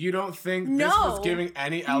 And you don't think this was giving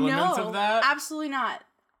any elements of that? Absolutely not.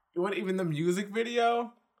 What, even the music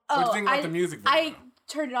video? What do you think about the music video? I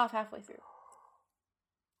turned it off halfway through.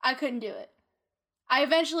 I couldn't do it. I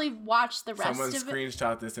eventually watched the rest of it. Someone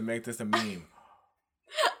screenshot this and make this a meme.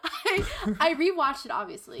 I rewatched it,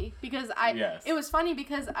 obviously, because it was funny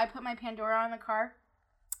because I put my Pandora on the car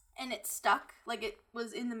and it stuck. Like, it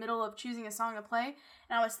was in the middle of choosing a song to play.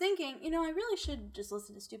 And I was thinking, I really should just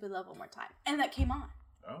listen to Stupid Love one more time. And that came on.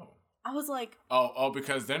 Oh. I was like... Oh,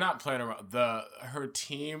 because they're not playing around. Her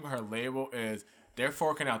team, her label they're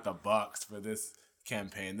forking out the bucks for this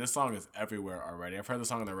campaign. This song is everywhere already. I've heard the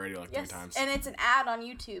song on the radio like 3 times. And it's an ad on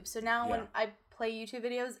YouTube. So now when I play YouTube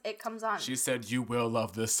videos, it comes on. She said you will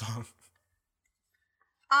love this song.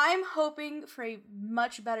 I'm hoping for a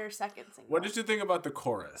much better second single. What did you think about the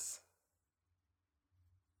chorus?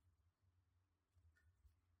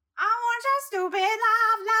 I want your stupid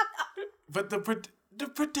love. But the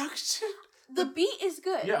production... The beat is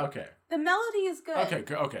good. Yeah, okay. The melody is good. Okay.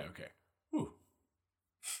 Ooh.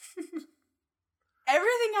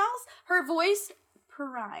 Everything else, her voice,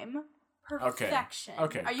 prime. Perfection.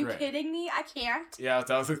 Okay, are you great. kidding me? I can't. Yeah,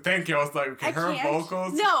 I was like, thank you. I was like, okay, her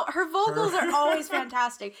vocals. No, her vocals are always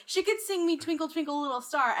fantastic. She could sing me Twinkle Twinkle Little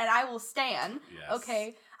Star and I will stan. Yes.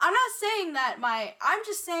 Okay. I'm not saying that I'm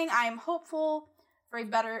just saying I am hopeful for a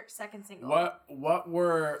better second single.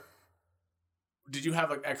 Did you have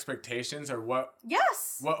like expectations or what?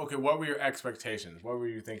 Yes. What were your expectations? What were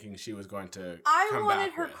you thinking she was going to I come wanted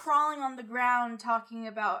back her with? crawling on the ground talking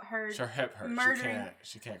about her hip hurts. murdering.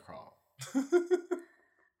 She can't crawl.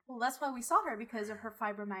 Well, that's why we saw her, because of her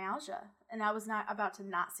fibromyalgia, and I was not about to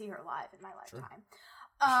not see her live in my lifetime.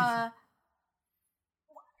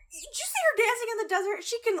 Did you see her dancing in the desert?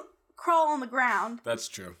 She can crawl on the ground. That's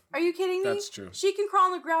true. Are you kidding me? That's true. She can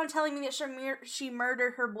crawl on the ground telling me that she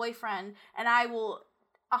murdered her boyfriend, and I will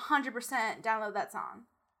 100% download that song.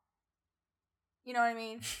 You know what I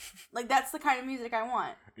mean? Like, that's the kind of music I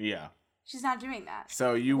want. Yeah. She's not doing that.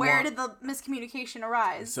 So Where did the miscommunication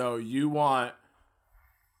arise? So you want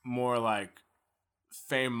more like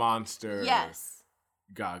Fame Monster. Yes.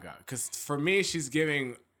 Gaga. Because for me, she's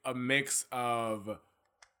giving a mix of...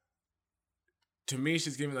 To me,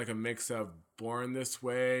 she's giving like a mix of Born This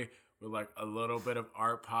Way with like a little bit of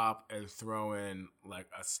art pop and throw in like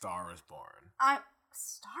A Star Is Born.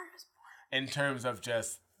 Star Is Born. In terms of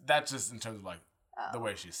that's just in terms of like the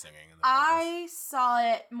way she's singing. I saw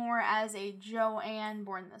it more as a Joanne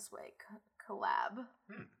Born This Way collab.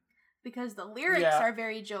 Because the lyrics are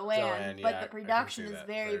very Joanne, but the production is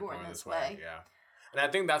very Born This Way. Yeah. And I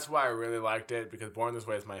think that's why I really liked it, because Born This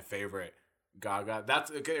Way is my favorite Gaga.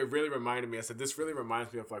 It really reminded me. I said, this really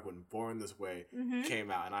reminds me of like when Born This Way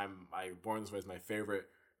came out, and Born This Way is my favorite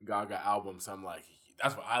Gaga album. So I'm like,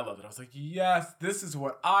 that's what I loved it. I was like, yes, this is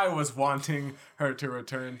what I was wanting her to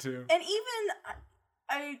return to. And even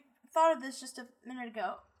I thought of this just a minute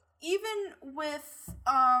ago. Even with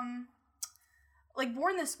like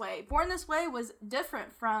Born This Way was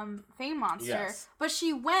different from Fame Monster, but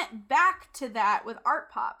she went back to that with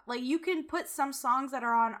art pop. Like, you can put some songs that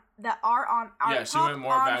are on art pop she went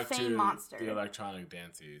more back Fame to Monster. The electronic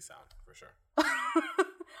dancey sound for sure.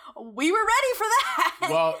 We were ready for that.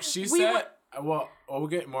 Well, she said, we'll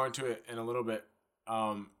get more into it in a little bit.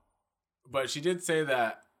 But she did say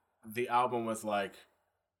that the album was like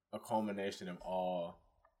a culmination of all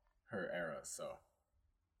her eras.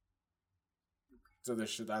 So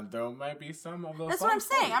there might be some of those. That's what I'm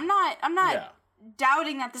saying. I'm not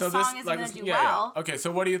doubting that this song isn't going to do well. Yeah. Okay,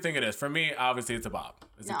 so what do you think it is? For me, obviously, it's a bop.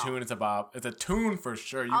 It's a tune. It's a bop. It's a tune for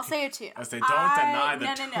sure. I'll say a tune. I say don't deny the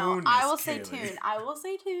tune. No. I will say tune. I will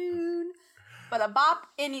say tune. But a bop,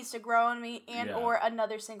 it needs to grow on me, or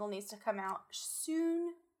another single needs to come out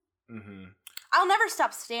soon. Mm-hmm. I'll never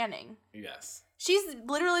stop standing. Yes. She's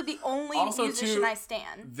literally the only musician I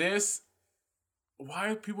stan.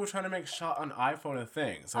 Why are people trying to make shot on iPhone a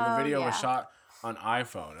thing? So the video was shot on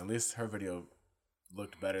iPhone. At least her video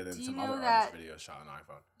looked better than some other artists' videos shot on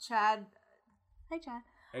iPhone. Chad. Hey, Chad.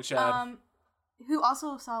 Hey, Chad. Who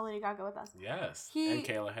also saw Lady Gaga with us. Yes. And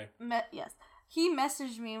Kayla, hey. Yes. He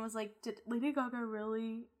messaged me and was like, did Lady Gaga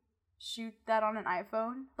really shoot that on an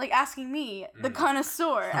iPhone? Like, asking me, the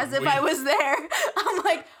connoisseur, as if I was there. I'm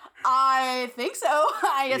like, I think so.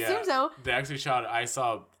 I assume so. They actually shot it. I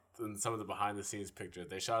saw in some of the behind-the-scenes pictures,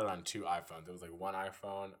 they shot it on 2 iPhones. There was like one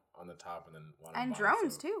iPhone on the top and then one on the bottom. And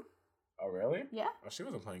drones, too. Oh, really? Yeah. Oh, she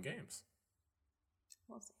wasn't playing games.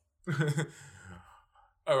 We'll see.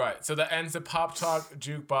 All right, so that ends the Pop Talk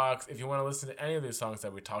Jukebox. If you want to listen to any of these songs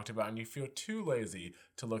that we talked about and you feel too lazy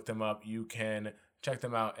to look them up, you can check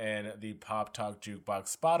them out in the Pop Talk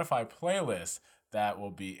Jukebox Spotify playlist that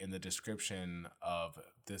will be in the description of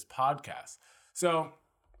this podcast. So,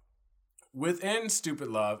 within Stupid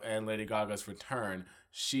Love and Lady Gaga's return,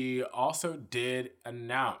 she also did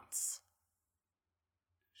announce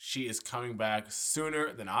she is coming back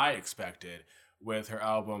sooner than I expected with her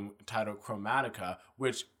album titled Chromatica,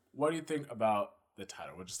 which, what do you think about the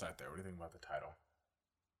title? We'll just start there. What do you think about the title?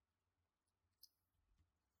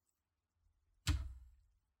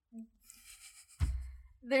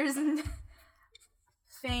 There's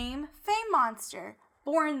Fame Monster,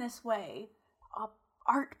 Born This Way,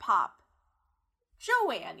 Art Pop,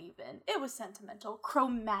 Joanne even. It was sentimental.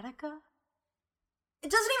 Chromatica. It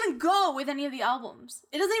doesn't even go with any of the albums.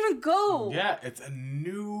 It doesn't even go. Yeah, it's a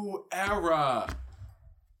new era.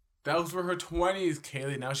 Those were her 20s,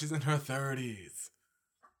 Kaylee. Now she's in her 30s.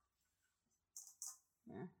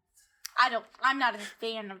 I'm not a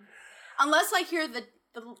fan of, unless I hear the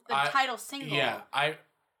title single. Yeah,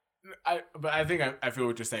 but I think I feel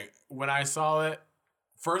what you're saying. When I saw it,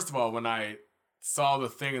 first of all, when I saw the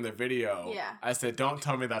thing in the video, I said, don't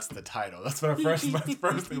tell me that's the title. That's what that's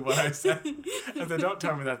firstly what I said. I said, don't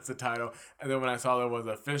tell me that's the title. And then when I saw that it was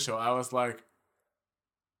official, I was like,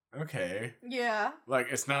 okay. Yeah. Like,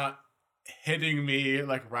 it's not hitting me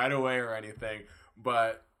like right away or anything.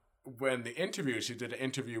 But when she did an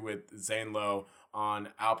interview with Zane Lowe on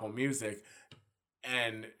Apple Music,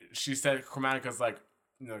 and she said Chromatica's like,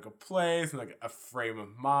 like a place and like a frame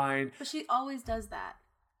of mind. But she always does that.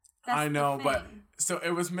 I know, but so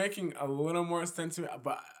it was making a little more sense to me.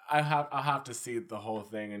 But I'll have to see the whole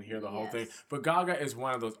thing and hear the whole thing. But Gaga is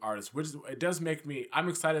one of those artists, which it does make me. I'm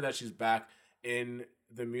excited that she's back in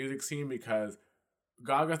the music scene because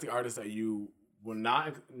Gaga's the artist that you will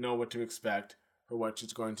not know what to expect for what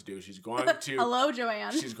she's going to do. She's going to hello,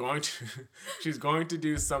 Joanne. She's going to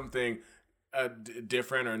do something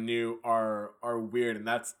different or new or weird, and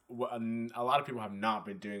that's what a lot of people have not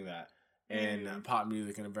been doing that in pop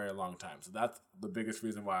music in a very long time. So that's the biggest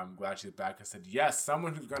reason why I'm glad she's back. I said, yes,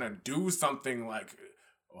 someone who's gonna do something like,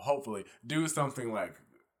 hopefully, do something like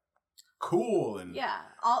cool and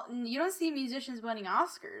you don't see musicians winning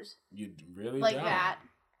Oscars. You really like don't. That.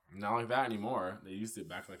 Not like that anymore. They used it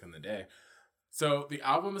back like in the day. So the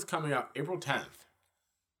album is coming out April 10th.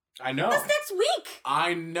 I know. That's next week.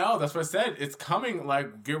 I know. That's what I said. It's coming.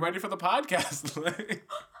 Like, get ready for the podcast. Come on.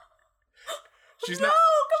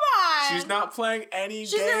 She's not playing any games.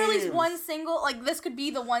 She's going to release one single. Like, this could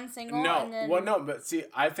be the one single. No. And then... Well, no. But see,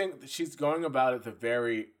 I think she's going about it the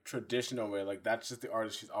very traditional way. Like, that's just the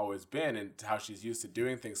artist she's always been and how she's used to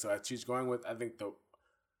doing things. So she's going with, I think,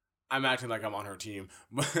 I'm acting like I'm on her team.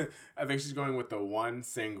 But I think she's going with the one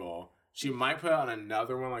single. She might put out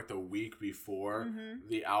another one like the week before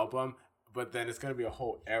the album, but then it's going to be a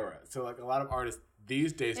whole era. So like a lot of artists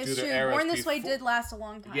these days do their era. Born This Way did last a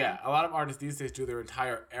long time. Yeah, a lot of artists these days do their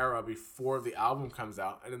entire era before the album comes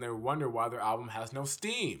out, and then they wonder why their album has no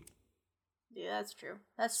steam. Yeah, that's true.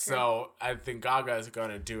 That's true. So I think Gaga is going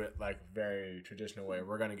to do it like very traditional way.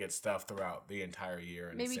 We're going to get stuff throughout the entire year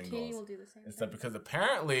and maybe singles. Katie will do the same and stuff because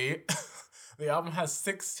apparently the album has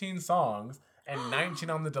 16 songs. And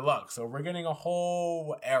 19 on the deluxe. So we're getting a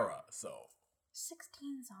whole era. So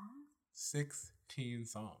 16 songs? 16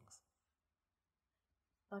 songs.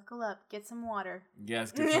 Buckle up. Get some water.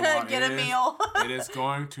 Yes, get some water. Get a meal. It is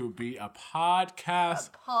going to be a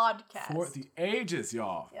podcast. A podcast. For the ages,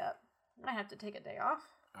 y'all. Yep. I have to take a day off.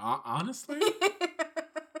 Honestly?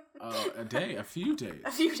 A few days.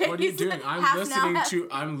 A few days. What are you doing?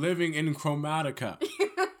 I'm living in Chromatica.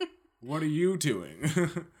 What are you doing?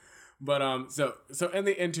 But so in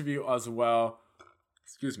the interview as well,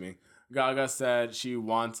 excuse me, Gaga said she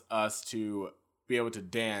wants us to be able to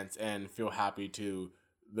dance and feel happy to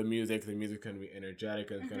the music. The music's going to be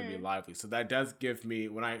energetic and it's going to be lively. So that does give me,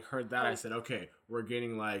 when I heard that, I said, okay, we're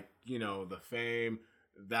getting like, the fame,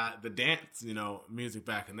 the dance, music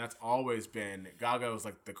back. And that's always been, Gaga was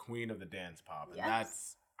like the queen of the dance pop. And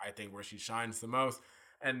that's, I think, where she shines the most.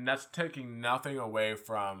 And that's taking nothing away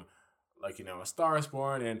from, like, A Star Is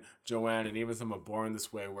Born and Joanne and even some of Born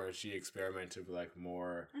This Way, where she experimented with like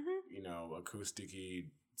more, acoustic-y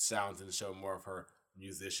sounds and show more of her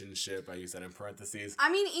musicianship. I use that in parentheses.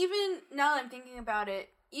 I mean, even now that I'm thinking about it,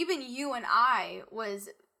 even You and I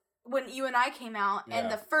when You and I came out,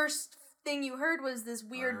 and the first thing you heard was this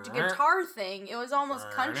weird guitar thing. It was almost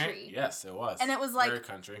country. Yes, it was. And it was like very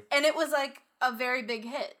country. And it was like a very big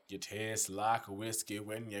hit. You taste like a whiskey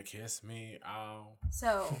when you kiss me. Oh.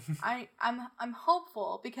 So I'm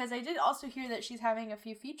hopeful, because I did also hear that she's having a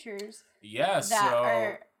few features. Yes, that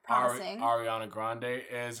are promising. Ariana Grande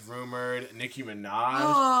is rumored. Nicki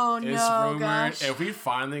Minaj is rumored. Gosh. If we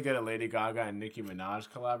finally get a Lady Gaga and Nicki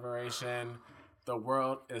Minaj collaboration, the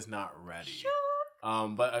world is not ready. Sure.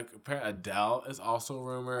 But Adele is also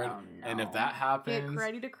rumored, and if that happens, get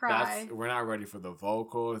ready to cry. We're not ready for the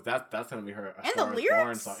vocals. That's gonna be her and the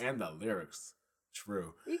lyrics song, and the lyrics.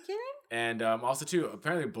 True. Are you kidding? And also too,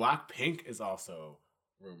 apparently Blackpink is also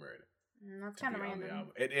rumored. That's kind of random.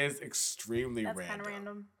 It is extremely random. That's kind of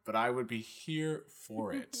random. But I would be here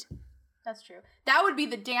for it. That's true. That would be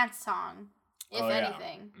the dance song, if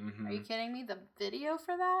anything. Mm-hmm. Are you kidding me? The video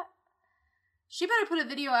for that? She better put a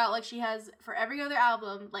video out like she has for every other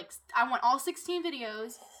album. Like, I want all 16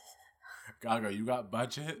 videos. Gaga, you got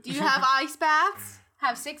budget? Do you have ice baths?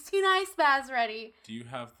 Have 16 ice baths ready. Do you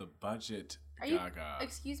have the budget, Gaga?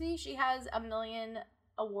 Excuse me? She has 1 million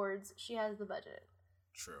awards. She has the budget.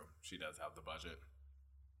 True. She does have the budget.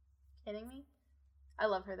 Kidding me? I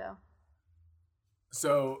love her, though.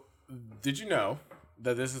 So, did you know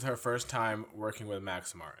that this is her first time working with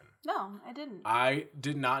Max Martin? No, I didn't. I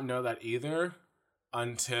did not know that either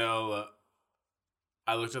until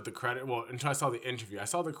I looked at the credit. Well, until I saw the interview. I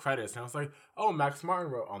saw the credits and I was like, oh, Max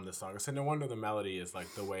Martin wrote on this song. I said, no wonder the melody is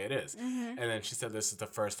like the way it is. Mm-hmm. And then she said this is the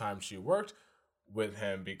first time she worked with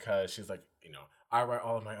him because she's like, I write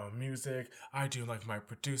all of my own music. I do like my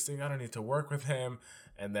producing. I don't need to work with him.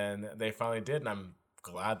 And then they finally did. And I'm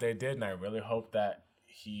glad they did. And I really hope that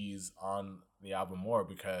he's on the album more,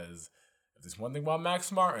 because if there's one thing about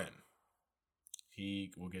Max Martin,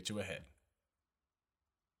 he will get you a hit.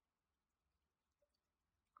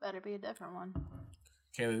 Better be a different one.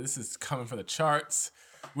 Kaylee, this is coming for the charts.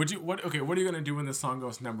 What are you gonna do when this song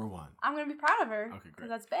goes number 1? I'm gonna be proud of her. Okay, great. Because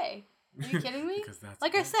that's Bae. Are you kidding me? Because that's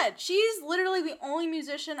like Bae. I said, she's literally the only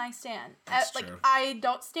musician I stan. That's true. I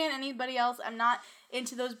don't stan anybody else. I'm not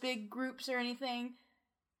into those big groups or anything.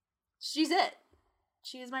 She's it.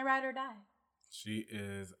 She is my ride or die. She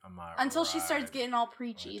is my until she starts getting all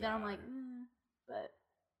preachy. Then I'm like, but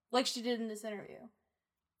like she did in this interview.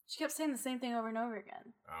 She kept saying the same thing over and over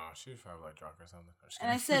again. Oh, she was probably like drunk or something. And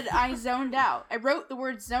I said I zoned out. I wrote the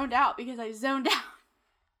word zoned out because I zoned out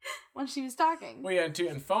when she was talking. Well, yeah,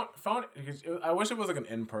 and phone. I wish it was like an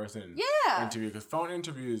in-person interview, because phone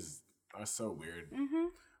interviews are so weird. Mm-hmm.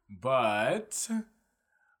 But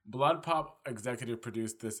Blood Pop executive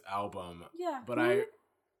produced this album. Yeah. But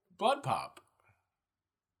Blood Pop.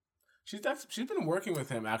 She's been working with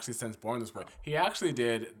him actually since Born This Way. He actually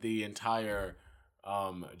did the entire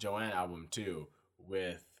Joanne album too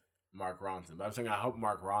with Mark Ronson. But I'm saying I hope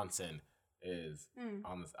Mark Ronson is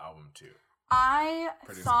on this album too. I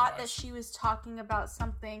thought that she was talking about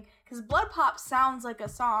something, because Blood Pop sounds like a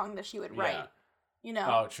song that she would write.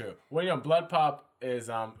 Oh, true. Well, Blood Pop is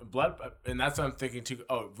and that's what I'm thinking too.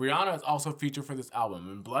 Oh, Rihanna is also featured for this album,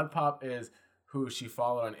 and Blood Pop is who she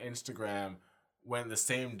followed on Instagram when the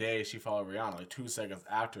same day she followed Rihanna, like 2 seconds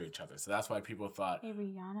after each other. So that's why people thought, hey,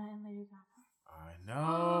 Rihanna and Lady Gaga. I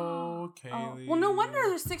know, Kaylee. Well, no wonder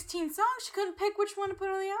there's 16 songs. She couldn't pick which one to put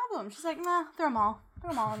on the album. She's like, nah, throw them all. Throw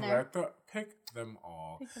them all in there. Pick them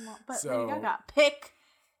all. Pick them all. But Lady Gaga, pick.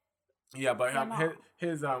 Yeah, but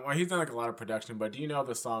his he's done like a lot of production. But do you know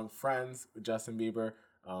the song "Friends" with Justin Bieber?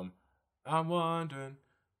 I'm wondering,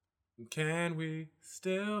 can we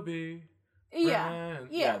still be friends?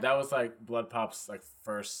 Yeah, that was like Blood Pop's like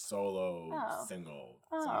first solo single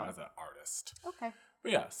song as an artist. Okay.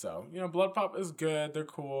 But yeah, so Blood Pop is good. They're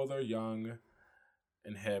cool. They're young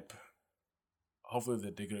and hip. Hopefully they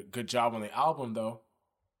did a good job on the album, though.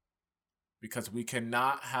 because we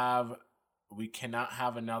cannot have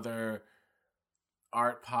another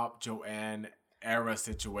art pop Joanne era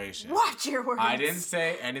situation. Watch your words. I didn't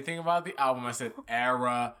say anything about the album. I said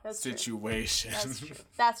era situation. That's true.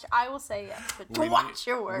 That's true. I will say yes, but watch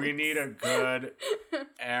your words. We need a good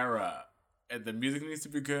era. And the music needs to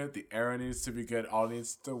be good. The era needs to be good. All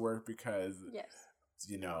needs to work because,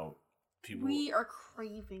 people... We are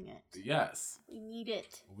craving it. Yes. We need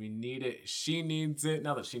it. We need it. She needs it.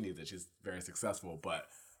 Not that she needs it. She's very successful, but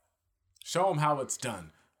show them how it's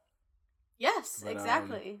done. Yes, but,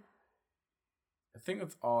 exactly. I think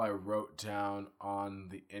that's all I wrote down on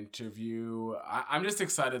the interview. I'm just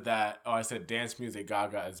excited that, I said Dance Music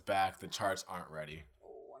Gaga is back. The charts aren't ready.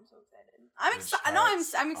 Oh, I'm so excited.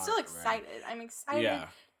 I'm still excited. Ready. I'm excited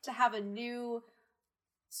to have a new...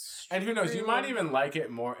 And who knows, you might even like it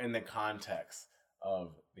more in the context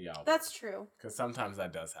of the album. That's true. Because sometimes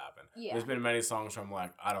that does happen. Yeah. There's been many songs where I'm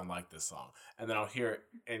like, I don't like this song. And then I'll hear it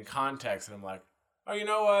in context and I'm like, oh, you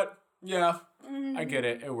know what? Yeah, I get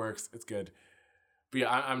it. It works. It's good. But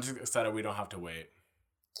yeah, I'm just excited we don't have to wait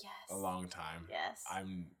a long time. Yes.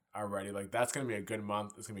 I'm already like, that's going to be a good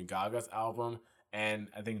month. It's going to be Gaga's album. And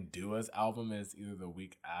I think Dua's album is either the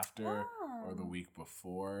week after or the week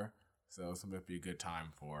before. So it's going to be a good time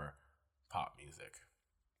for pop music.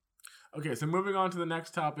 Okay, so moving on to the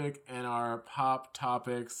next topic in our pop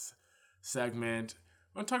topics segment.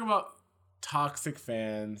 I want to talk about toxic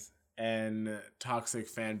fans and toxic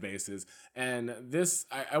fan bases. And this,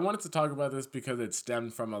 I wanted to talk about this because it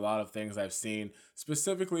stemmed from a lot of things I've seen,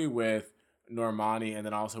 specifically with Normani and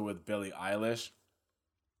then also with Billie Eilish.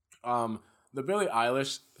 The Billie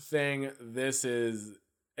Eilish thing, this is...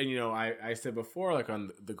 And, I said before, like on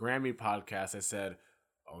the Grammy podcast, I said,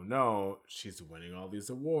 oh no, she's winning all these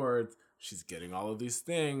awards. She's getting all of these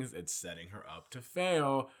things. It's setting her up to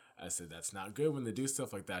fail. I said, that's not good when they do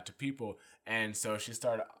stuff like that to people. And so she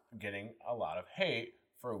started getting a lot of hate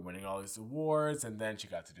for winning all these awards. And then she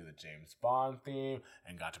got to do the James Bond theme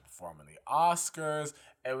and got to perform in the Oscars.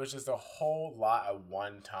 It was just a whole lot at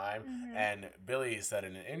one time. Mm-hmm. And Billie said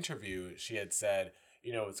in an interview, she had said,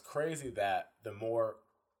 it's crazy that the more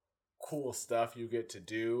cool stuff you get to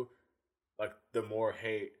do, like the more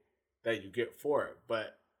hate that you get for it.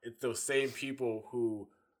 But it's those same people who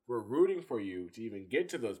were rooting for you to even get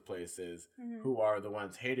to those places who are the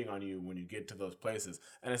ones hating on you when you get to those places.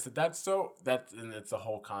 And I said, and it's the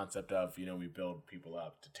whole concept of, we build people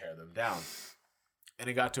up to tear them down. And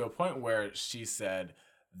it got to a point where she said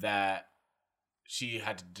that she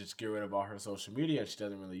had to just get rid of all her social media and she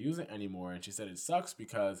doesn't really use it anymore. And she said it sucks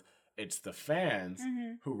because it's the fans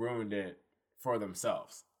who ruined it for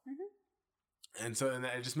themselves. And so and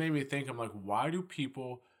it just made me think, I'm like, why do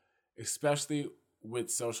people, especially with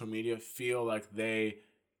social media, feel like they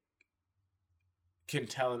can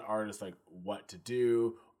tell an artist like what to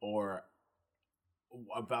do or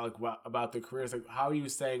about their careers? Like, how are you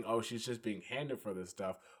saying, oh, she's just being handed for this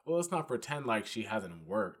stuff? Well, let's not pretend like she hasn't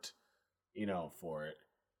worked, for it.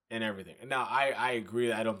 And everything. And now I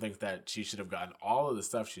agree. I don't think that she should have gotten all of the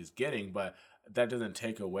stuff she's getting, but that doesn't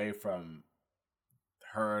take away from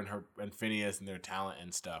her and Phineas and their talent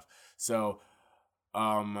and stuff. So,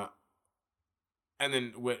 and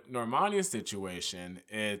then with Normani's situation,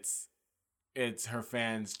 it's her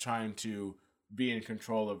fans trying to be in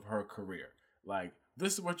control of her career. Like,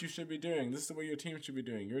 this is what you should be doing. This is what your team should be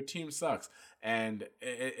doing. Your team sucks. And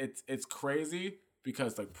it's crazy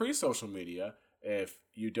because like pre-social media, if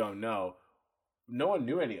you don't know, no one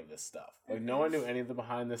knew any of this stuff. Like, no one knew any of the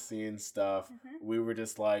behind-the-scenes stuff. We were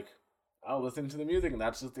just like, oh, listen to the music, and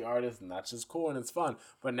that's just the artist, and that's just cool, and it's fun.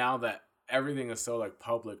 But now that everything is so, like,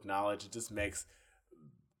 public knowledge, it just makes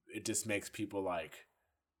people, like,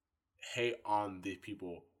 hate on the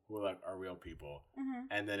people who are, like, are real people.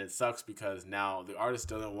 And then it sucks because now the artist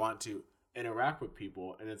doesn't want to interact with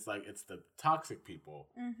people, and it's like, it's the toxic people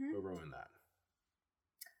who ruin that.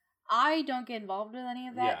 I don't get involved with any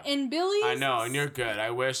of that. Yeah. In Billie's... I know, and you're good.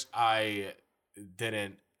 I wish I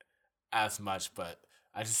didn't as much, but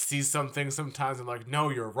I just see some things sometimes. I'm like, no,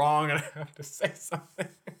 you're wrong, and I have to say something.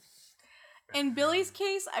 In Billie's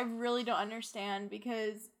case, I really don't understand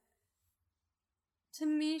because to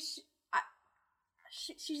me,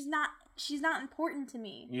 she's not important to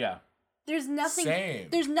me. Yeah. There's nothing. Same.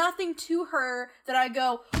 There's nothing to her that I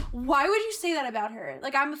go, why would you say that about her?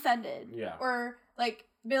 Like, I'm offended. Yeah. Or like,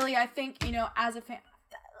 Billie, I think, as a fan,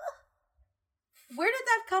 where did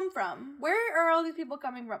that come from? Where are all these people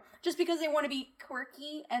coming from? Just because they want to be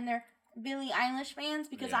quirky and they're Billie Eilish fans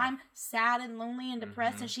because I'm sad and lonely and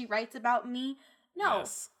depressed and she writes about me? No.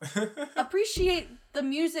 Yes. Appreciate the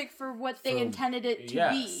music for what they intended it to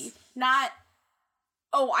be. Not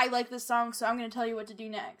oh, I like this song, so I'm going to tell you what to do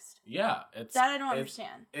next. Yeah. That I don't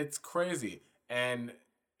understand. It's crazy. And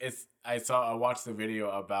I watched the video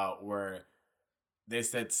about where they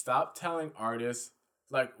said, stop telling artists,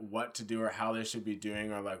 like, what to do or how they should be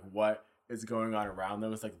doing or, like, what is going on around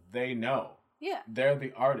them. It's like, they know. Yeah. They're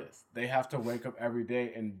the artists. They have to wake up every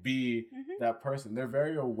day and be that person. They're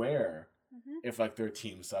very aware if, like, their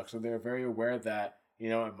team sucks, or they're very aware that, you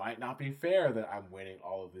know, it might not be fair that I'm winning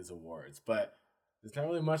all of these awards, but there's not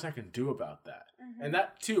really much I can do about that. And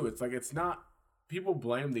that, too, it's like, it's not, people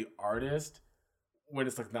blame the artist when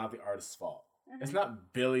it's, like, not the artist's fault. It's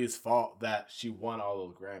not Billie's fault that she won all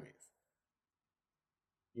those Grammys.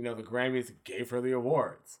 You know, the Grammys gave her the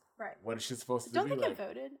awards. Right. What is she supposed to Don't be they like? get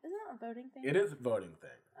voted? Isn't that a voting thing? It is a voting thing.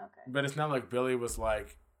 Okay. But it's not like Billie was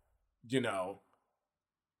like, you know,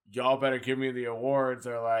 y'all better give me the awards,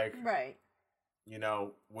 or like, right. You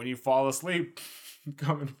know, when you fall asleep, I'm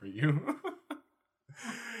coming for you.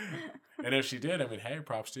 And if she did, I mean, hey,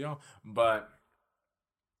 props to y'all. But,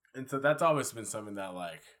 and so that's always been something that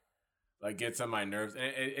like gets on my nerves.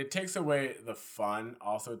 And it takes away the fun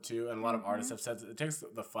also too. And a lot of artists have said it takes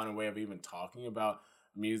the fun away of even talking about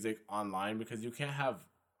music online, because you can't have,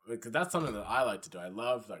 because that's something that I like to do. I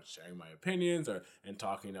love like sharing my opinions and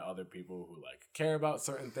talking to other people who like care about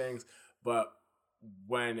certain things. But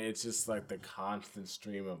when it's just like the constant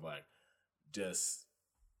stream of like just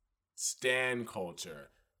stan culture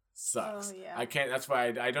sucks. Oh, yeah. I can't, that's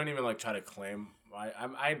why I don't even like try to claim,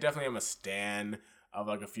 I definitely am a stan of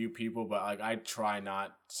like a few people, but like I try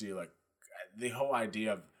not to, like, the whole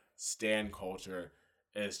idea of stan culture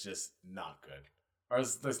is just not good. Or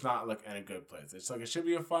it's not like in a good place. It's like, it should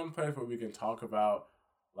be a fun place where we can talk about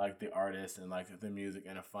like the artist and like the music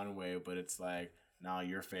in a fun way, but it's like, nah,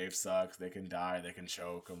 your fave sucks, they can die, they can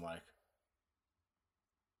choke. I'm like,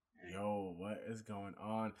 yo, what is going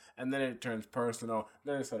on? And then it turns personal.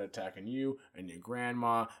 Then they start attacking you and your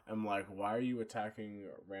grandma. I'm like, why are you attacking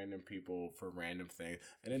random people for random things?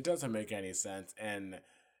 And it doesn't make any sense. And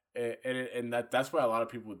that's why a lot of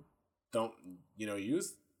people don't, you know,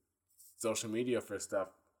 use social media for stuff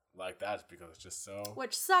like that, because it's just so.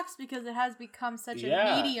 Which sucks, because it has become such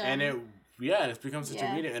a medium. And it's become such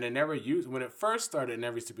a medium, and it never used, when it first started, it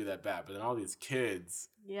never used to be that bad. But then all these kids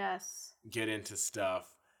get into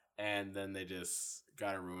stuff, and then they just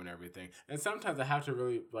gotta ruin everything. And sometimes I have to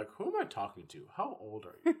really, like, who am I talking to? How old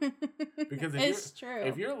are you? Because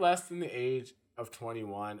if you're less than the age of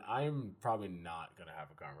 21, I'm probably not gonna have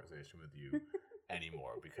a conversation with you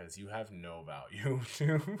anymore, because you have no value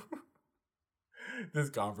to this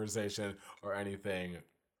conversation or anything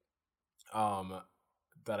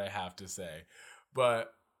that I have to say.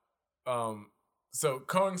 But so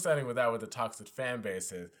coinciding with that, with the toxic fan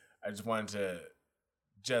bases, I just wanted to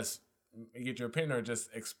just get your opinion, or just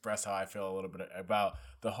express how I feel a little bit about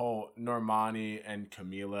the whole Normani and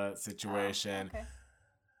Camila situation. Okay.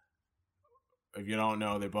 If you don't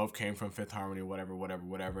know, they both came from Fifth Harmony,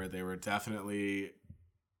 whatever. They were definitely,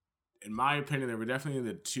 in my opinion, they were definitely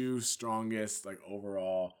the two strongest, like,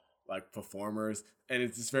 overall, like, performers. And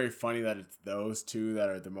it's just very funny that it's those two that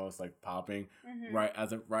are the most, like, popping right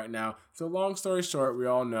as of right now. So long story short, we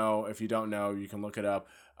all know, if you don't know, you can look it up.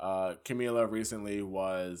 Camila recently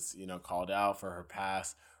was, you know, called out for her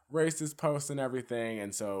past racist posts and everything.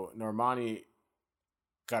 And so Normani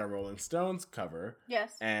got a Rolling Stones cover.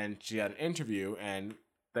 Yes. And she had an interview, and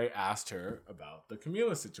they asked her about the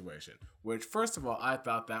Camila situation, which, first of all, I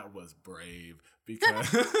thought that was brave,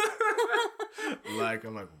 because like,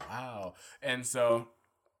 I'm like, wow. And so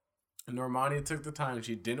Normani took the time.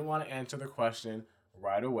 She didn't want to answer the question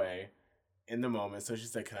right away in the moment. So she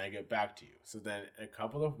said, can I get back to you? So then in a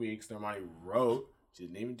couple of weeks, Normani wrote. She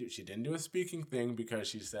didn't do a speaking thing, because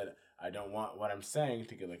she said, I don't want what I'm saying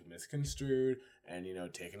to get, like, misconstrued and, you know,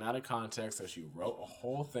 taken out of context. So she wrote a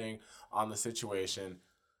whole thing on the situation.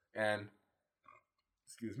 And,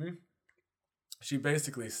 excuse me, she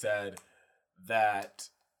basically said that,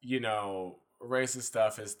 you know, racist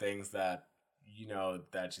stuff is things that, you know,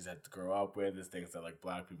 that she's had to grow up with, is things that, like,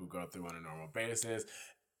 Black people go through on a normal basis.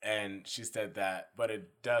 And she said that, but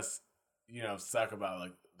it does, you know, suck about,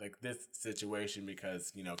 like this situation,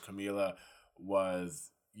 because, you know, Camila was,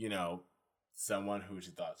 you know, someone who she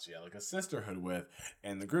thought she had, like, a sisterhood with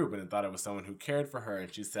in the group, and thought it was someone who cared for her.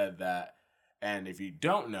 And she said that, and if you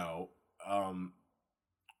don't know,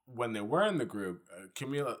 when they were in the group,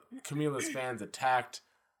 Camila's fans attacked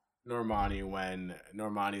Normani when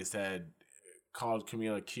Normani called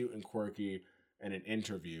Camila cute and quirky in an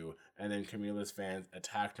interview, and then Camila's fans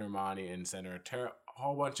attacked Normani and sent her a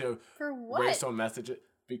whole bunch of racial messages,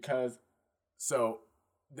 because, so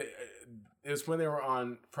it was when they were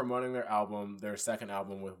on promoting their second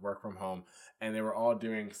album with Work From Home, and they were all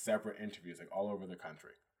doing separate interviews, like all over the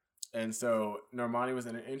country. And so Normani was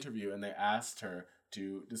in an interview, and they asked her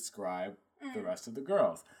to describe the rest of the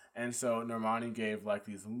girls. And so Normani gave like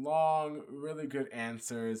these long, really good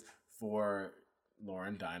answers for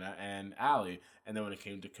Lauren, Dinah, and Allie. And then when it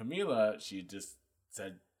came to Camila, she just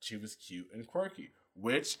said she was cute and quirky,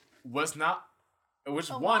 which was not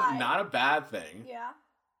a bad thing. Yeah.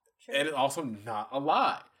 True. And it's also not a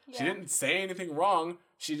lie. Yeah. She didn't say anything wrong.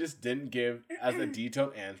 She just didn't give as a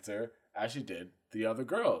detailed answer as she did the other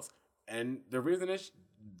girls. And the reason is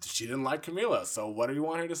she didn't like Camila. So what do you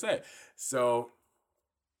want her to say? So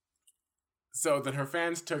then her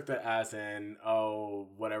fans took that as in, oh,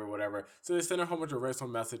 whatever. So they sent her a whole bunch of racial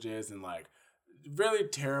messages and like really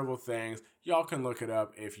terrible things. Y'all can look it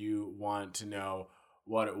up if you want to know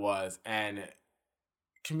what it was. And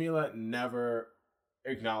Camila never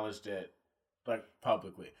acknowledged it like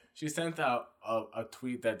publicly. She sent out a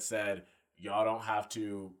tweet that said, y'all don't have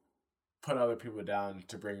to put other people down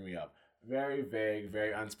to bring me up. Very vague,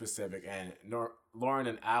 very unspecific. And Lauren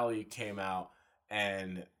and Allie came out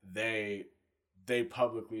and they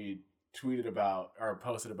publicly tweeted about or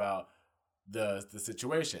posted about the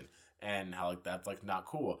situation and how like that's like not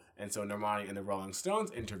cool. And so Normani in the Rolling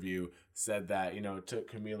Stones interview said that, you know, it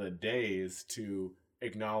took Camila days to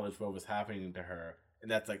acknowledge what was happening to her,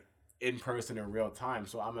 and that's like in person in real time.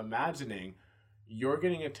 So I'm imagining you're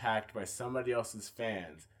getting attacked by somebody else's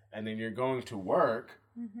fans, and then you're going to work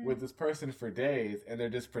with this person for days, and they're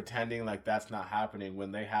just pretending like that's not happening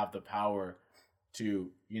when they have the power to,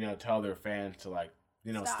 you know, tell their fans to like,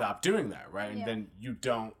 you know, stop doing that, right? And then you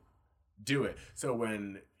don't do it. So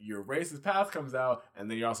when your racist past comes out,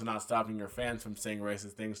 and then you're also not stopping your fans from saying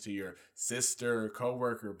racist things to your sister,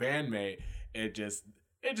 coworker, bandmate, it just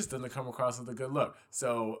doesn't come across as a good look.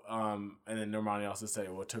 So, and then Normani also said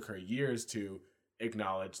it took her years to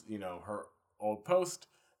acknowledge, you know, her old post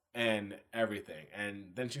and everything. And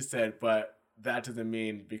then she said, but that doesn't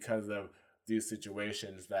mean because of these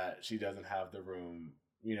situations that she doesn't have the room,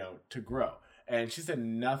 you know, to grow. And she said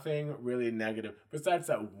nothing really negative besides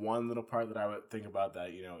that one little part that I would think about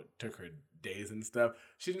that, you know, it took her days and stuff.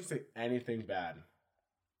 She didn't say anything bad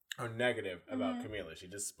or negative about Camila. She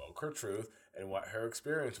just spoke her truth and what her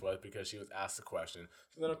experience was because she was asked the question.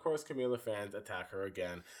 So then, of course, Camila fans attack her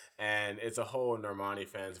again. And it's a whole Normani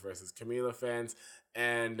fans versus Camila fans.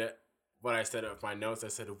 And what I said of my notes, I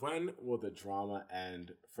said, when will the drama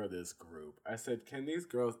end for this group? I said, can these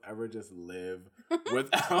girls ever just live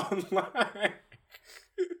without like,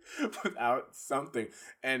 without something?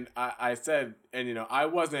 And I said, and you know, I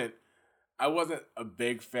wasn't a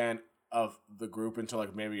big fan of the group until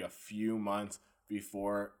like maybe a few months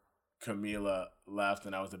before Camila left,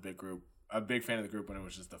 and I was a big fan of the group when it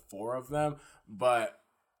was just the four of them. But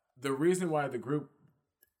the reason why the group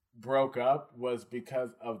broke up was because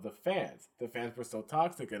of the fans. The fans were so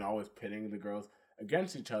toxic and always pitting the girls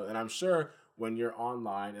against each other. And I'm sure when you're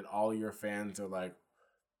online and all your fans are like,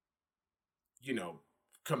 you know,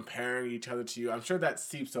 comparing each other to you, I'm sure that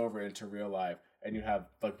seeps over into real life, and you have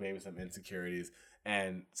like maybe some insecurities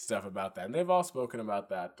and stuff about that. And they've all spoken about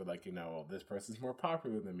that, but like, you know, well, this person's more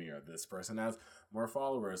popular than me, or this person has more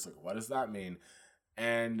followers. Like, what does that mean?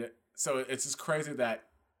 And so it's just crazy that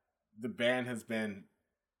the band has been,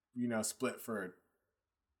 you know, split for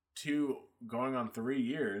going on 3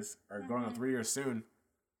 years, or going on 3 years soon.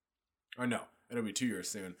 Or no, it'll be 2 years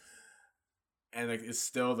soon. And like, it's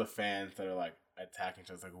still the fans that are like attacking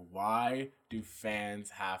each other. It's like, why do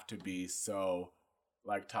fans have to be so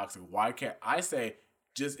like toxic? Why can't I say,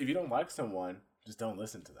 just if you don't like someone, just don't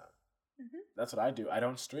listen to them? That's what I do. I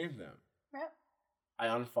don't stream them. Yep. I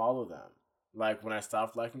unfollow them. Like when I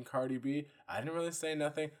stopped liking Cardi B, I didn't really say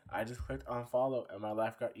nothing. I just clicked unfollow, and my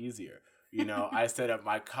life got easier. You know, I said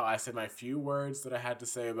my few words that I had to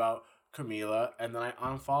say about Camila, and then I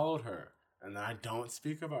unfollowed her, and then I don't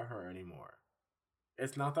speak about her anymore.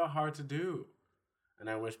 It's not that hard to do, and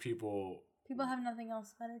I wish people have nothing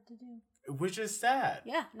else better to do. Which is sad.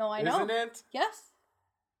 Yeah, no, I know. Isn't it? Yes.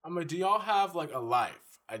 I'm like, do y'all have like a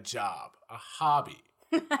life, a job, a hobby,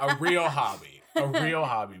 a real hobby,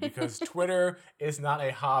 because Twitter is not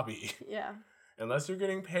a hobby. Yeah. Unless you're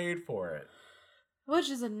getting paid for it. Which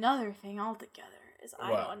is another thing altogether.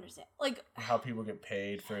 I don't understand. Like how people get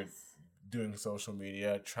paid for doing social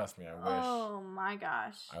media. Trust me, I wish. Oh my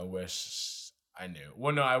gosh. I wish I knew.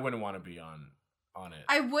 Well, no, I wouldn't want to be on it.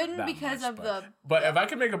 I wouldn't because of But if I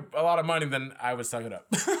could make a lot of money, then I would suck it up.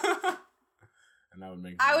 And I would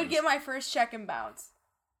make. I would get my first check and bounce.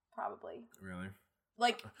 Probably. Really?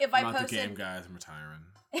 Like, if I posted... I'm not the game, guys. I'm retiring.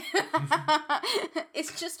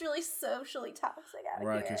 It's just really socially toxic out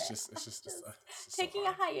right, here. It's just taking so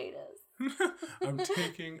a hiatus. I'm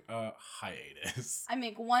taking a hiatus. I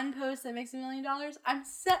make one post that makes $1 million. I'm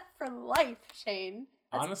set for life, Shane.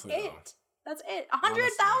 That's honestly, it. That's it.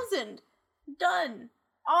 100,000. Done.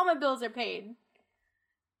 All my bills are paid.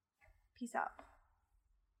 Peace out.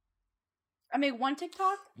 I made one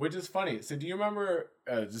TikTok. Which is funny. So do you remember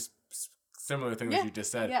just similar thing that you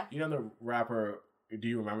just said? Yeah. You know the rapper, do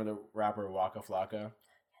you remember the rapper Waka Flocka?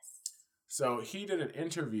 Yes. So he did an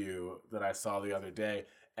interview that I saw the other day,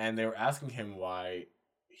 and they were asking him why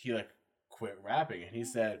he like quit rapping. And he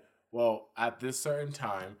said, well, at this certain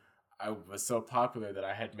time, I was so popular that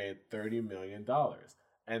I had made $30 million.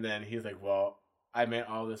 And then he's like, well, I made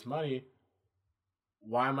all this money.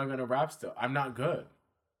 Why am I going to rap still? I'm not good.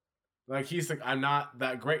 Like, he's like, I'm not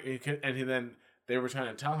that great. And then they were trying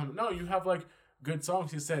to tell him, no, you have, like, good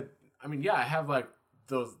songs. He said, I mean, yeah, I have, like,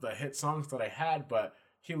 the hit songs that I had, but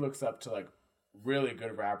he looks up to, like, really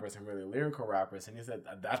good rappers and really lyrical rappers. And he said,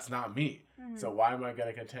 that's not me. Mm-hmm. So why am I going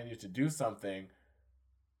to continue to do something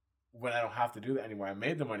when I don't have to do that anymore? I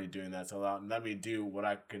made the money doing that, so let me do what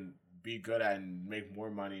I can be good at and make more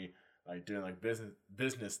money, like, doing, like,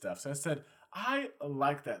 business stuff. So I said, I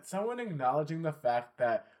like that. Someone acknowledging the fact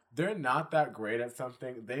that they're not that great at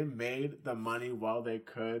something. They made the money while they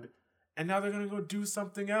could, and now they're going to go do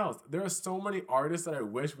something else. There are so many artists that I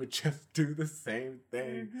wish would just do the same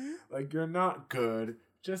thing. Mm-hmm. Like, you're not good.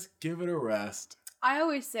 Just give it a rest. I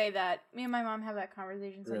always say that. Me and my mom have that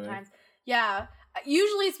conversation sometimes. Really? Yeah.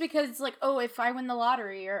 Usually it's because it's like, oh, if I win the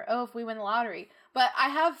lottery, or oh, if we win the lottery. But I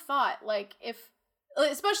have thought, like,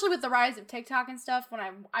 especially with the rise of TikTok and stuff, when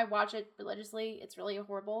I watch it religiously, it's really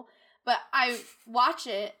horrible. But I watch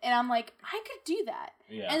it, and I'm like, I could do that.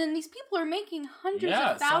 Yeah. And then these people are making hundreds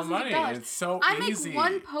of thousands of dollars. It's so easy. I make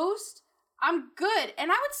one post, I'm good.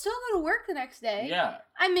 And I would still go to work the next day. Yeah.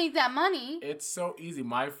 I made that money. It's so easy.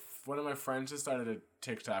 One of my friends just started a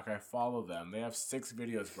TikTok. I follow them. They have 6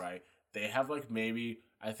 videos, right? They have, like, maybe,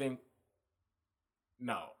 I think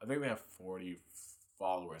they have 40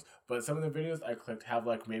 followers. But some of the videos I clicked have,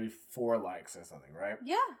 like, maybe 4 likes or something, right?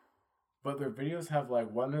 Yeah. But their videos have,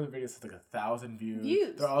 like, one of the videos has, like, 1,000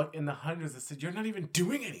 views. They're all, like, in the hundreds. I said, you're not even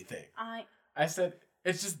doing anything. I said,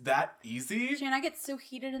 it's just that easy. Shane, I get so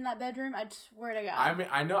heated in that bedroom. I swear to God. I mean,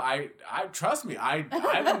 I know. I trust me. I've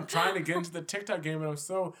been trying to get into the TikTok game, and I'm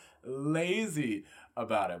so lazy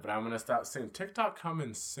about it. But I'm going to stop saying TikTok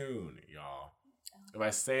coming soon, y'all. If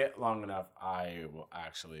I say it long enough, I will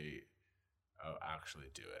actually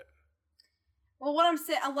do it. Well, what I'm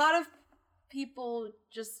saying, a lot of people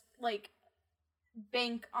just, like,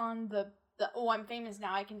 bank on the I'm famous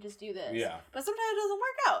now, I can just do this. Yeah. But sometimes it doesn't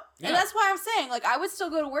work out. Yeah. And that's why I'm saying, like, I would still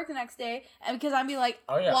go to work the next day, and because I'd be like,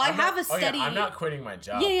 I have a steady... I'm not quitting my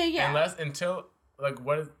job. Yeah. Until, like,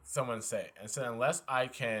 what did someone say? And so unless I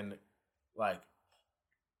can, like,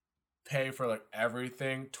 pay for, like,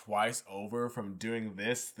 everything twice over from doing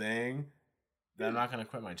this thing, then I'm not going to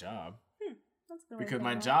quit my job. Because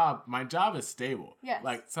my job is stable. Yes.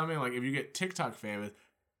 Like, something like, if you get TikTok famous,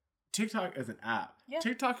 TikTok is an app. Yeah.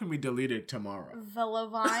 TikTok can be deleted tomorrow.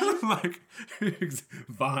 Vine. Like,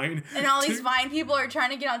 Vine. And all these Vine people are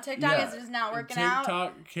trying to get on TikTok. It's just not working out.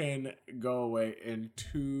 TikTok can go away in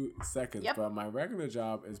 2 seconds. Yep. But my regular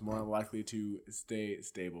job is more likely to stay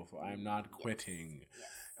stable. So I'm not quitting.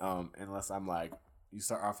 Yes. Unless I'm like, you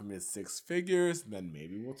start offering me 6 figures, then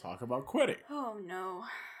maybe we'll talk about quitting. Oh, no.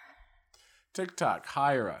 TikTok,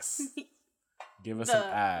 hire us. Give us some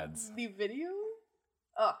ads. The video?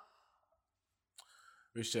 Oh.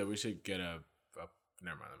 We should get a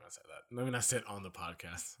never mind, I'm not say that. Let me not say it on the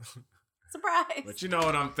podcast. Surprise. But you know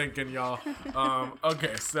what I'm thinking, y'all.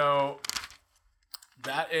 Okay, so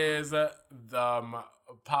that is the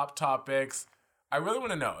pop topics. I really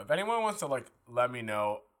want to know if anyone wants to, like, let me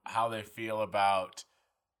know how they feel about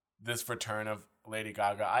this return of Lady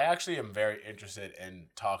Gaga. I actually am very interested in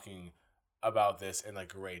talking about this in, like,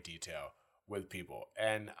 great detail with people.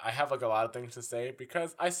 And I have, like, a lot of things to say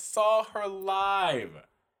because I saw her live.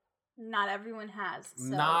 Not everyone has. So.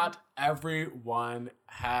 Not everyone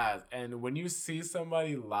has. And when you see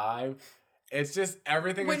somebody live, it's just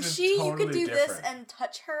everything is just totally different. When you could do this and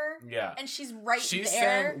touch her. Yeah. And she's right she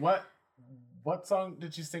there. Sang, what song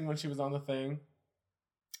did she sing when she was on the thing?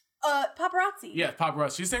 Paparazzi. Yeah,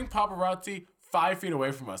 Paparazzi. She sang Paparazzi 5 feet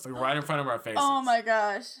away from us, like right in front of our faces. Oh my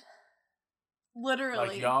gosh. Literally.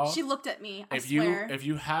 Like, y'all, she looked at me, I swear. If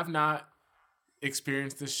you have not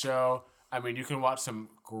experienced this show, I mean, you can watch some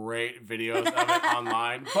great videos of it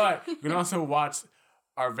online, but you can also watch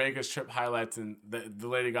our Vegas trip highlights and the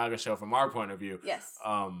Lady Gaga show from our point of view. Yes.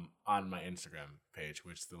 On my Instagram page,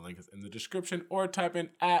 which the link is in the description, or type in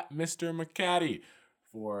 @Mr. McCaddy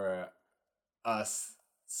for us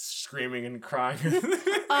screaming and crying.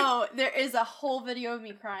 Oh, there is a whole video of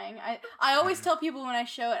me crying. I always tell people when I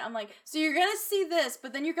show it, I'm like, so you're gonna see this,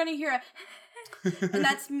 but then you're gonna hear a and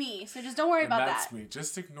that's me. So just don't worry about that. That's me.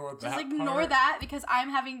 Just ignore that. Just ignore that because I'm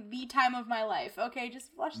having the time of my life. Okay,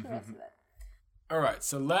 just watch the rest of it. All right,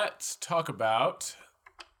 so let's talk about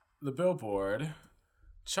the Billboard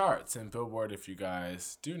charts. And Billboard, if you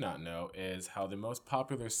guys do not know, is how the most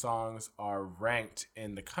popular songs are ranked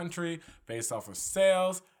in the country based off of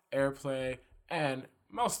sales, airplay, and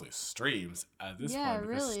mostly streams at this point. Yeah,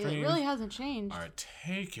 really. It really hasn't changed. Are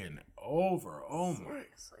taken over. Oh my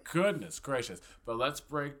goodness gracious. But let's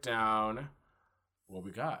break down what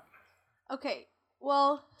we got. Okay,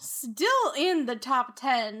 well, still in the top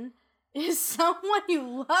 10 is Someone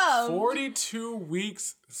You Love. 42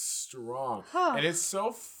 weeks strong. And it's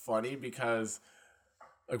so funny because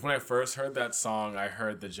like when I first heard that song, I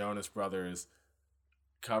heard the Jonas Brothers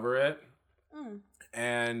cover it.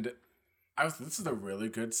 And I was, this is a really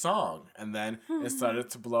good song. And then it started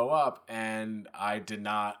to blow up, and I could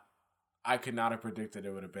not have predicted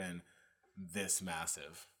it would have been this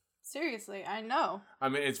massive. Seriously, I know. I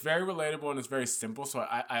mean, it's very relatable and it's very simple, so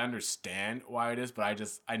I understand why it is, but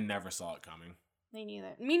I never saw it coming. Me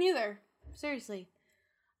neither. Seriously.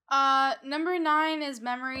 Number 9 is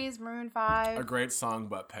Memories, Maroon 5. A great song,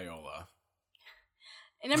 but payola.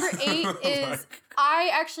 And number 8 is,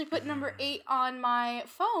 I actually put number 8 on my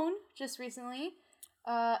phone just recently.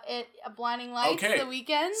 Blinding Lights, The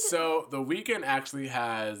Weeknd. So The Weeknd actually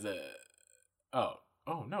has, did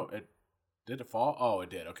it fall? Oh,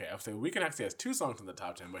 it did. Okay. I was saying The Weeknd actually has 2 songs in the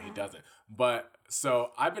top 10, but he doesn't. But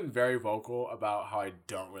so I've been very vocal about how I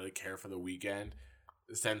don't really care for The Weeknd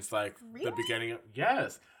since like the beginning.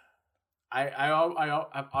 Yes, I've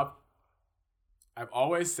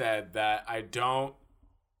always said that I don't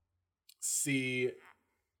see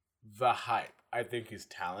the hype. I think he's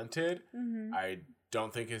talented. I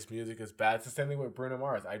don't think his music is bad. It's the same thing with Bruno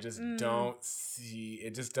Mars. I just don't see,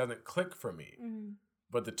 it just doesn't click for me.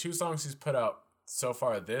 But the 2 songs he's put out so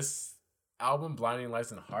far this album, Blinding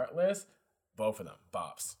Lights and Heartless, both of them,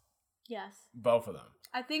 bops. Yes. Both of them.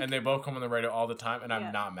 I think. And they both come on the radio all the time, and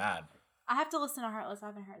I'm not mad. I have to listen to Heartless. I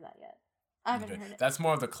haven't heard that yet. I haven't heard it. That's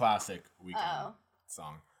more of the classic Weeknd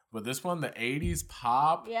song. But this one, the 80s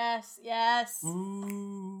pop. Yes.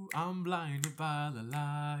 Ooh, I'm blinded by the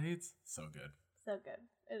lights. So good. So good.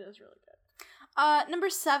 It is really good. Number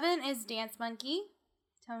 7 is Dance Monkey.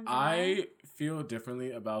 I feel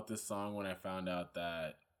differently about this song when I found out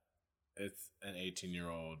that it's an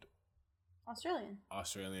 18-year-old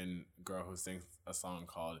Australian girl who sings a song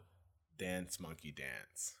called Dance Monkey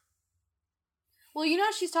Dance. Well, you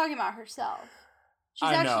know she's talking about herself.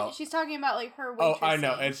 She's talking about like her waitressing. Oh, I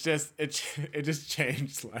know. It's just it just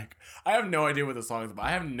changed. Like I have no idea what the song is about.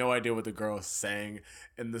 I have no idea what the girl is saying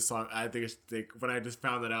in the song. I think it's when I just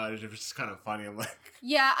found that out, it was just kind of funny. I'm like,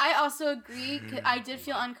 yeah, I also agree. 'Cause I did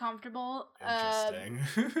feel uncomfortable. Interesting.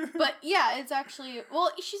 But yeah, it's actually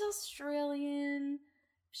she's Australian.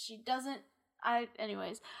 She doesn't.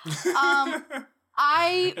 Anyways.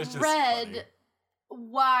 I read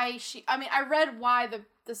why I read why the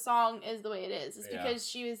song is the way it is. It's because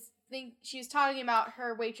she was talking about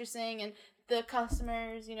her waitressing and the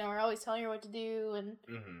customers, are always telling her what to do, and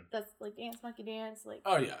that's like Dance Monkey Dance. Like,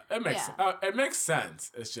 oh yeah, it makes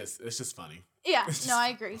sense. It's just funny. Yeah, I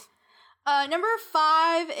agree. Number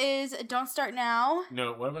 5 is Don't Start Now.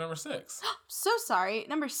 No, what about number 6? So sorry.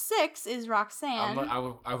 Number 6 is Roxanne. I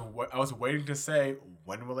was waiting to say,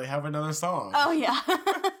 when will they have another song? Oh yeah.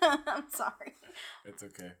 I'm sorry. It's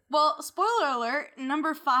okay. Well, spoiler alert,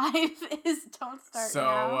 number 5 is Don't Start Now.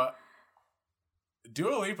 So,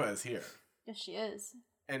 Dua Lipa is here. Yes, she is.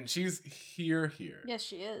 And she's here. Yes,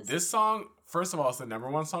 she is. This song, first of all, it's the number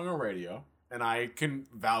 1 song on radio. And I can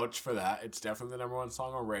vouch for that. It's definitely the number 1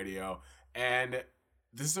 song on radio. And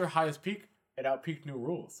this is her highest peak. It outpeaked New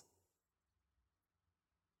Rules.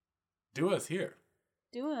 Dua's here.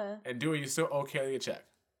 And Dua, you still owe Kaylee a check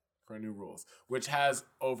for New Rules, which has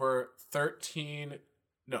over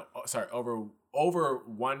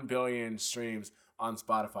 1 billion streams on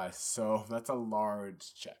Spotify. So that's a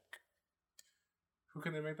large check. Who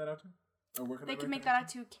can they make that out to? Or where they can make that out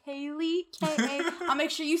to Kaylee, K-A. I'll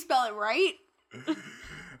make sure you spell it right. But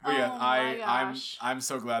yeah, I'm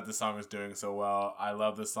so glad the song is doing so well. I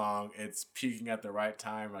love the song. It's peaking at the right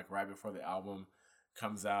time, like right before the album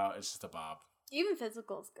comes out. It's just a bop. Even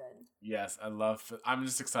Physical is good. Yes, I'm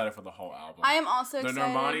just excited for the whole album. I am also excited. The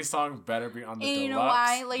Normani song better be on the deluxe. And you know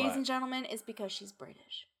why, ladies and gentlemen? It's because she's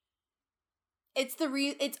British. It's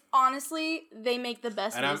it's honestly, they make the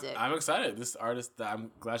best music. I'm excited. This artist,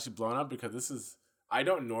 I'm glad she's blown up because I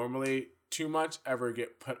don't normally too much ever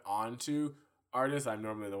get put onto artists. I'm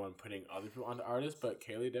normally the one putting other people onto artists, but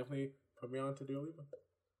Kaylee definitely put me on to Dua Lipa.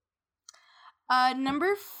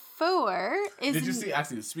 Number 4 is... Did you see,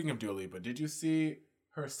 actually, speaking of Dua Lipa, did you see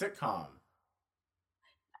her sitcom?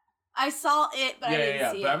 I saw it, but I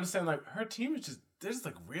didn't see it. But I'm just saying, like, her team is they're just,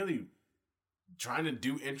 like, really trying to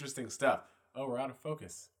do interesting stuff. Oh, we're out of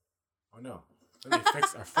focus. Oh, no. Let me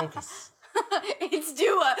fix our focus. It's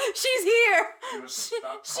Dua. She's here. She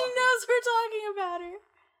knows we're talking about her.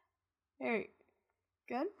 Very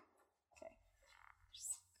good. Okay.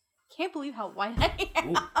 Can't believe how white I am.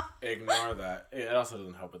 Ooh, ignore that. It also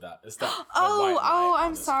doesn't help with that. It's the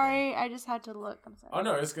I'm sorry. I just had to look. I'm sorry. Oh,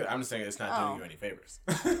 no, it's good. I'm just saying it's not doing you any favors.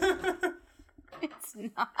 It's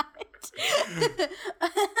not.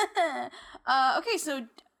 Okay, so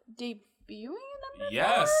debuting at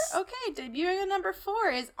number 4? Okay, debuting at number 4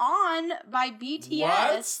 is On by BTS.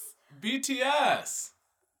 What? BTS?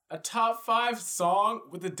 A top 5 song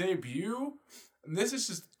with a debut? And this is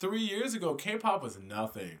just 3 years ago. K-pop was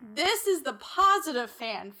nothing. This is the positive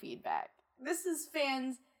fan feedback. This is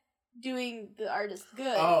fans doing the artist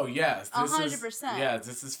good. Oh, yes. 100%.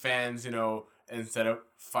 This is fans, instead of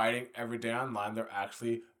fighting every day online, they're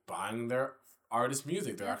actually buying their artist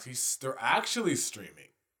music. They're actually streaming.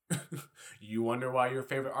 You wonder why your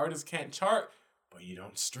favorite artist can't chart, but you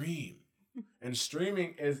don't stream. And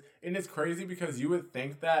streaming it's crazy because you would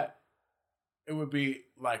think that it would be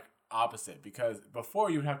like opposite, because before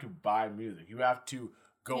you would have to buy music. You have to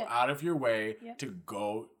go out of your way to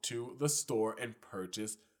go to the store and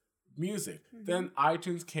purchase music. Mm-hmm. Then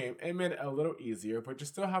iTunes came and made it a little easier, but you're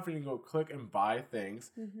still having to go click and buy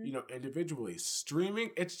things, individually.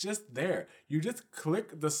 Streaming, it's just there. You just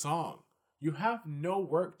click the song. You have no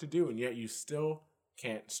work to do, and yet you still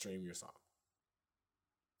can't stream your song.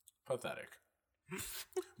 Pathetic.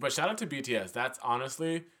 But shout out to BTS. That's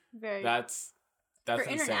honestly, that's for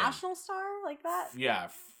insane. International star like that. Yeah,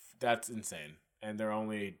 that's insane, and they're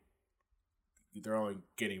only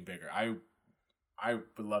getting bigger. I would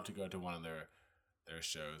love to go to one of their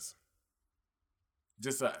shows.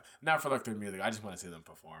 Just not for like their music. I just want to see them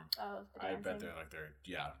perform. Oh, I bet they're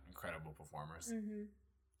incredible performers. Mm-hmm.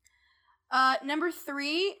 Number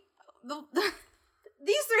 3,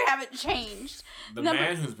 these 3 haven't changed. The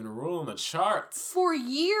man who's been ruling the charts for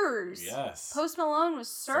years. Yes. Post Malone was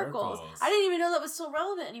Circles. I didn't even know that was still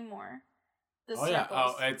relevant anymore. Yeah.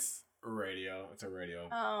 Oh, it's radio. It's a radio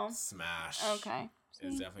smash. Okay.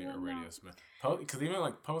 It's definitely a radio smash. Because even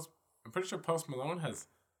like I'm pretty sure Post Malone has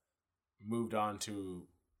moved on to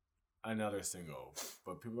another single,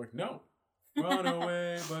 but people are like, no. Run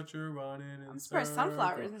away, but you're running in I'm surprised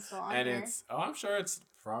Sunflower isn't still on here. I'm sure it's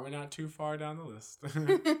probably not too far down the list.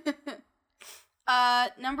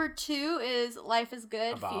 Number 2 is Life is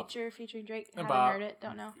Good, featuring Drake. Haven't heard it,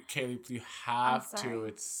 don't know. Kaylee, you have to.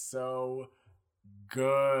 It's so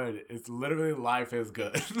good. It's literally Life is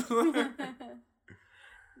Good.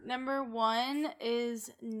 Number 1 is,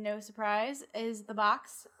 no surprise, is The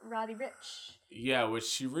Box, Roddy Ricch. Yeah, which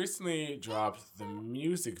she recently dropped the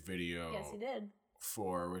music video. Yes, he did.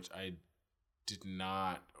 For which I did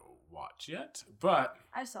not watch yet, but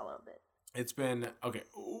I saw a little bit. It's been okay.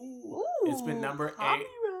 Ooh, it's been number 8. Copyright.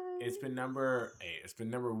 It's been number 8. It's been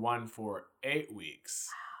number 1 for 8 weeks.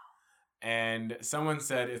 Wow. And someone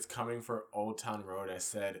said it's coming for Old Town Road. I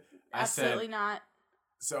said absolutely not.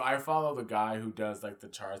 So I follow the guy who does like the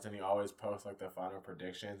charts, and he always posts like the final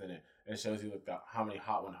predictions, and it shows you like how many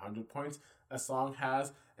Hot 100 points a song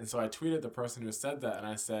has. And so I tweeted the person who said that, and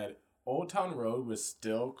I said Old Town Road was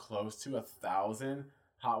still close to 1,000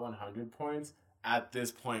 Hot 100 points at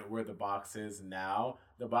this point where The Box is now.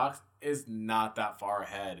 The Box is not that far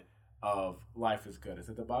ahead of Life is Good. I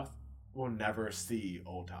said The Box will never see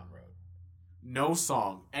Old Town Road. No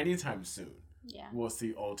song anytime soon. Yeah, we'll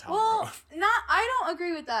see Old Town Road. I don't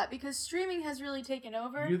agree with that because streaming has really taken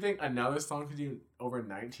over. You think another song could do over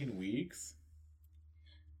 19 weeks?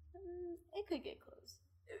 It could get close.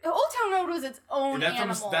 Old Town Road was its own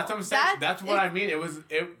animal. That's what I'm saying. That's what I mean.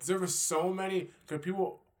 There were so many, because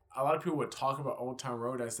a lot of people would talk about Old Town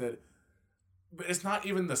Road. I said, but it's not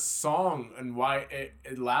even the song and why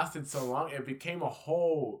it lasted so long. It became a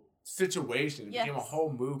whole situation. It became a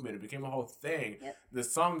whole movement. It became a whole thing. Yep. The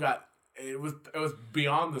song it was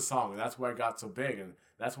beyond the song. That's why it got so big, and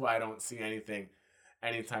that's why I don't see anything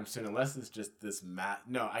anytime soon, unless it's just this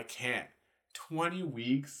No, I can't. 20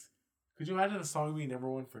 weeks Could you imagine a song being number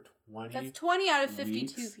one for 20? That's 20 out of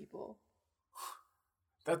 52 weeks? People.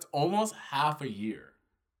 That's almost half a year.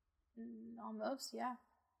 Almost, yeah.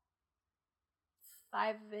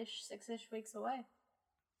 5-ish, 6-ish weeks away.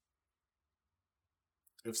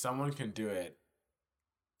 If someone can do it,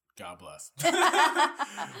 God bless.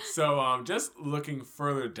 So, just looking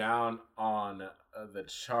further down on the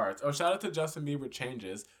charts. Oh, shout out to Justin Bieber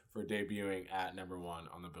Changes for debuting at number 1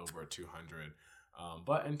 on the Billboard 200.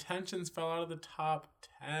 But Intentions fell out of the top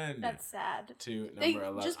 10. That's sad. To number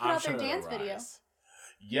 11. They just put out their dance video.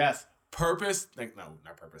 Yes. Purpose. No,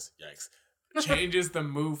 not Purpose. Yikes. Changes the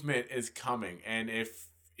Movement is coming. And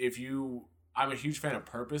if you... I'm a huge fan of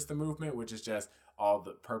Purpose the Movement, which is just all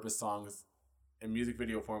the Purpose songs in music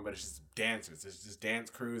video form, but it's just dancers. It's just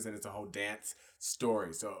dance crews, and it's a whole dance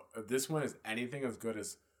story. So if this one is anything as good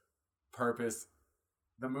as Purpose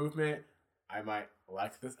the Movement, I might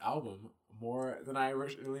like this album more than I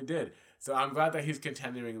originally did. So I'm glad that he's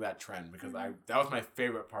continuing that trend, because that was my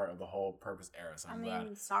favorite part of the whole Purpose era. So I'm glad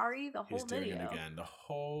the whole video. He's doing it again. The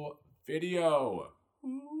whole video.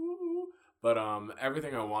 Ooh. But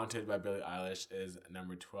Everything I Wanted by Billie Eilish is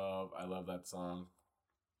number 12. I love that song.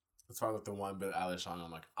 As far as like the one Billie Eilish song,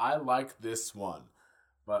 I'm like, I like this one.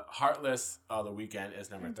 But Heartless, The Weeknd, is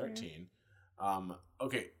number 13.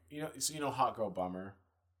 Okay, you know Hot Girl Bummer.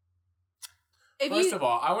 First of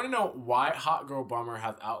all, I want to know why Hot Girl Bummer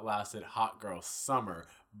has outlasted Hot Girl Summer,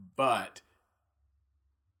 but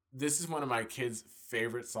this is one of my kids'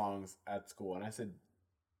 favorite songs at school. And I said,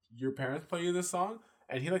 your parents play you this song?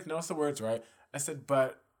 And he knows the words, right? I said,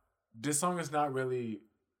 but this song is not really,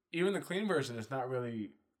 even the clean version is not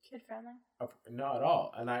really kid-friendly. No, at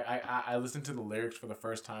all. And I listened to the lyrics for the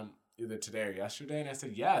first time either today or yesterday, and I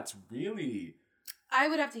said, yeah, it's really... I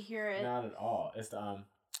would have to hear it. Not at all. It's the,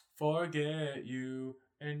 forget you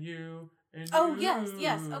and you and you. Oh, yes.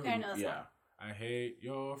 Okay, I know that song. Yeah. I hate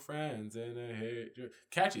your friends and I hate your...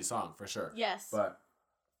 Catchy song, for sure. Yes. But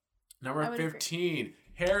number 15,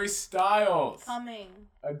 Harry Styles. Coming.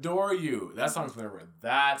 Adore You. That song's never...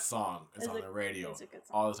 That song is on the radio it's a good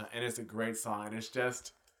song. all the time. And it's a great song. And it's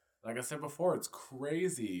just... Like I said before, it's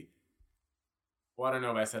crazy. Well, I don't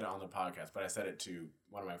know if I said it on the podcast, but I said it to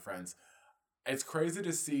one of my friends. It's crazy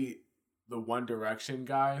to see the One Direction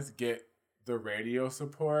guys get the radio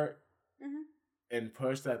support and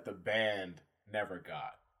push that the band never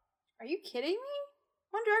got. Are you kidding me?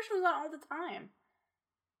 One Direction was on all the time.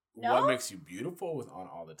 No? What Makes You Beautiful was on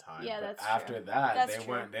all the time. Yeah, but that's after true. that,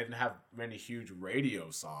 they didn't have many huge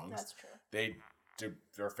radio songs. That's true.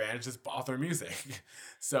 Their fans just bought their music.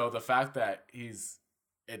 So the fact that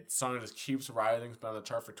song just keeps rising, it's been on the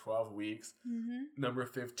chart for 12 weeks. Number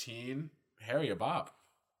 15, Harry a Bop.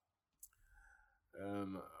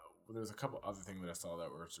 There's a couple other things that I saw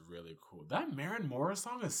that were really cool. That Maren Morris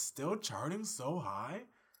song is still charting so high.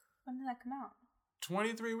 When did that come out?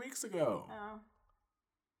 23 weeks ago. Oh.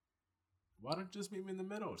 Why don't you just meet me in the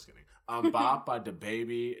middle? Just kidding. Bop by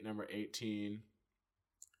DaBaby, number 18.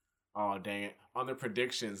 Oh, dang it. On the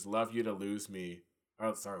predictions, Love You to Lose Me.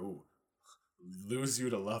 Oh, sorry. Ooh. Lose You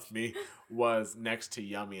to Love Me was next to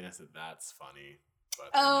Yummy, and I said, that's funny.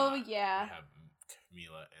 But yeah. I have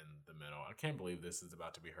Camila in the middle. I can't believe this is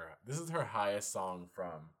about to be her. This is her highest song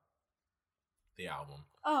from the album.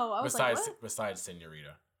 Oh, I was besides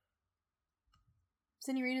Senorita.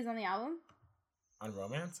 Senorita's on the album? On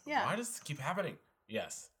Romance? Yeah. Why does this keep happening?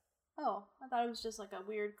 Yes. Oh, I thought it was just like a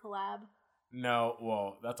weird collab. No,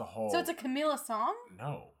 well, that's a whole... So it's a Camila song?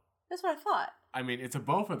 No. That's what I thought. I mean, it's a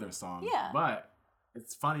both of their songs. Yeah. But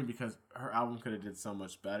it's funny because her album could have did so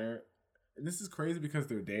much better. And this is crazy because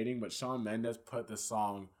they're dating, but Shawn Mendes put the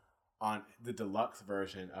song on the deluxe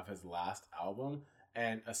version of his last album.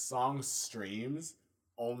 And a song's streams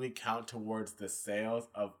only count towards the sales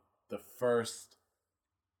of the first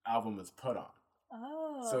album it's put on.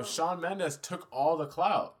 Oh. So Shawn Mendes took all the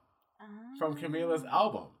clout from Camila's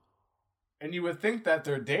album. And you would think that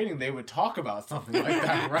they're dating, they would talk about something like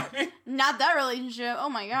that, right? Not that relationship. Oh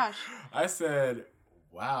my gosh. I said,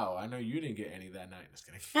 wow, I know you didn't get any that night. Just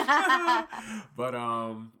kidding. But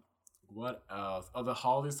what else? Oh, the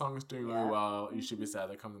Holiday song is doing really well. You Should Be Sad.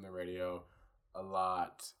 That comes on the radio a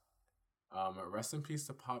lot. Rest in peace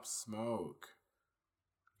to Pop Smoke.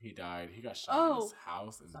 He died. He got shot in his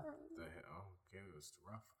house. And it was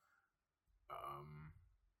rough.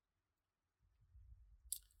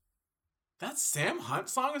 That Sam Hunt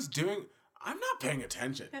song is doing... I'm not paying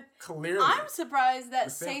attention. Clearly. I'm surprised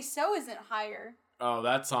that Say So isn't higher. Oh,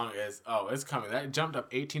 that song is... Oh, it's coming. That jumped up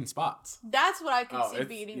 18 spots. That's what I could see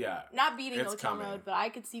beating. Yeah. Not beating Hotel Mode, but I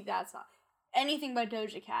could see that song. Anything by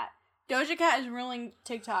Doja Cat. Doja Cat is ruling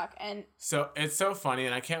TikTok, and so it's so funny,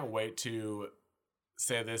 and I can't wait to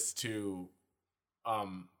say this to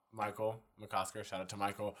Michael McCosker, shout out to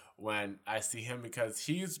Michael, when I see him, because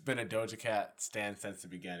he's been a Doja Cat stan since the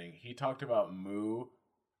beginning. He talked about Moo,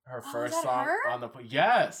 her first song on the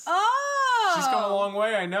yes. Oh, she's come a long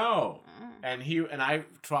way, I know. And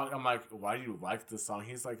I'm like, why do you like this song?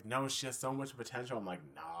 He's like, no, she has so much potential. I'm like,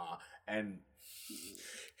 nah. And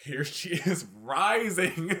here she is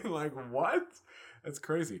rising. Like, what? That's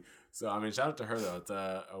crazy. So I mean, shout out to her though. It's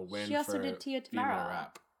a win. She also did Tia Tamera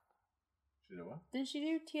rap. She did what? Didn't she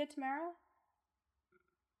do Tia Tamera?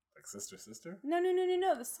 Like Sister? No.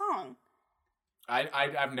 The song.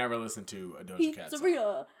 I've never listened to a Doja Cat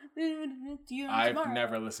song. I've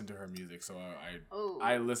never listened to her music, so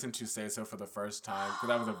I listened to Say So for the first time because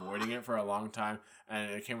I was avoiding it for a long time,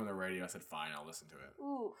 and it came on the radio. I said, "Fine, I'll listen to it."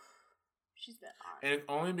 Ooh, she's been on. And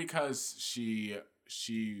only because she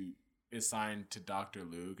is signed to Dr.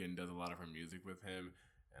 Luke and does a lot of her music with him,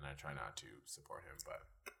 and I try not to support him, but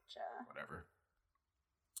whatever.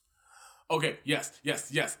 Okay, yes.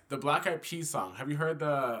 The Black Eyed Peas song. Have you heard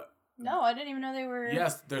the? No, I didn't even know they were.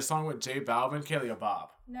 Yes, their song with J Balvin, Kaylee Bob.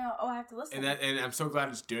 No, I have to listen. And I'm so glad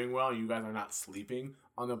it's doing well. You guys are not sleeping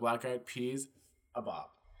on the Black Eyed Peas. A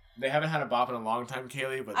bop. They haven't had a bop in a long time,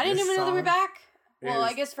 Kaylee. But I didn't even know they were back. Well,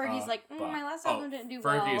 I guess Fergie's like, my last album didn't do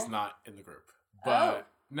well. Fergie is not in the group, but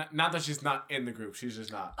not that she's not in the group. She's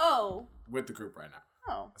just not. With the group right now.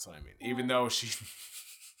 Oh, that's what I mean. Even though she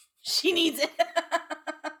needs it.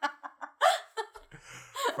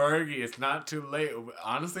 Fergie, it's not too late.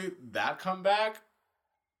 Honestly, that comeback.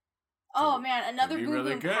 Oh man, another Boom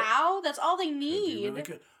really Boom Pow. That's all they need. Really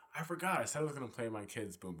good. I forgot. I said I was gonna play my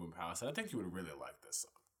kids Boom Boom Pow. I said I think you would really like this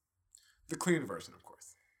song. The clean version, of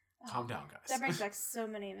course. Calm down, guys. That brings back so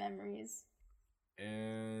many memories.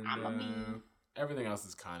 And everything else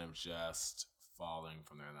is kind of just falling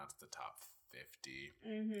from there, and that's the top 50.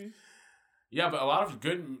 Mm-hmm. Yeah, but a lot of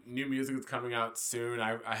good new music is coming out soon.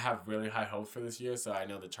 I have really high hopes for this year, so I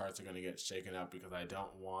know the charts are going to get shaken up because I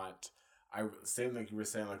don't want... same like you were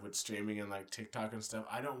saying, like with streaming and like TikTok and stuff,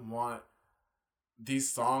 I don't want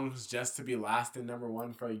these songs just to be lasting number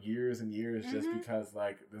one for years and years just because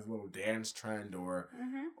like there's a little dance trend or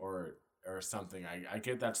something. I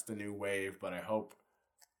get that's the new wave, but I hope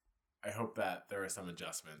that there are some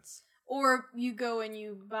adjustments. Or you go and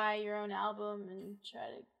you buy your own album and try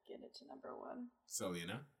to get it to number one.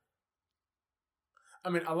 Selena. I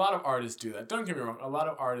mean, a lot of artists do that. Don't get me wrong. A lot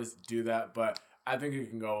of artists do that, but I think it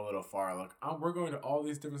can go a little far. Like, we're going to all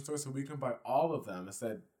these different stores so we can buy all of them.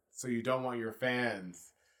 Instead, so you don't want your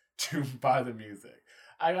fans to buy the music.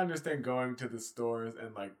 I understand going to the stores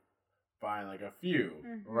and like buying like a few,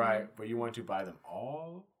 right? But you want to buy them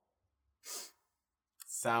all?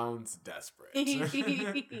 Sounds desperate.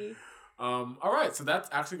 All right, so that's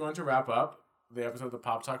actually going to wrap up the episode of the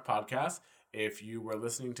Pop Talk Podcast. If you were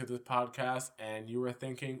listening to this podcast and you were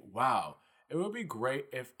thinking, wow, it would be great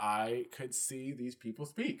if I could see these people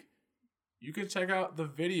speak, you can check out the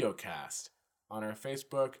video cast on our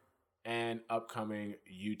Facebook and upcoming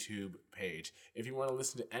YouTube page. If you want to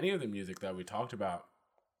listen to any of the music that we talked about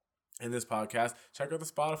in this podcast, check out the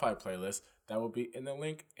Spotify playlist. That will be in the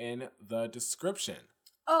link in the description.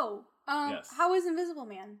 Yes. How is Invisible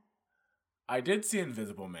Man? I did see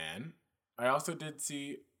Invisible Man. I also did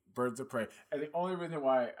see Birds of Prey. And the only reason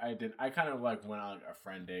why I kind of like went on a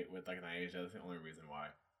friend date with like Nyasha. That's the only reason why.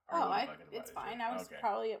 It's fine. I was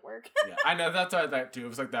probably at work. Yeah, I know. That's why I thought too. It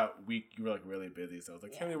was like that week you were like really busy. So I was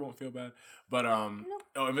like, Kelly won't feel bad. But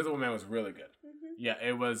Invisible Man was really good. Mm-hmm. Yeah,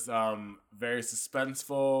 it was very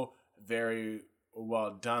suspenseful, very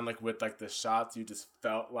well done. Like with like the shots, you just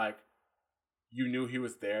felt like you knew he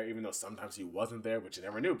was there, even though sometimes he wasn't there, but you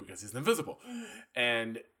never knew because he's invisible. Mm-hmm.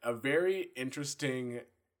 And a very interesting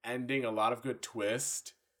ending, a lot of good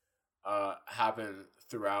twist happened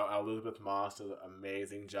throughout. Elizabeth Moss does an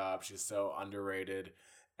amazing job. She's so underrated.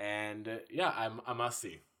 And I must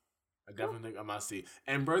see. I definitely think I must see.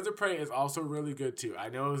 And Birds of Prey is also really good too. I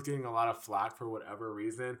know it was getting a lot of flack for whatever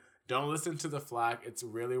reason. Don't listen to the flack. It's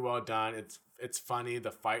really well done. It's funny.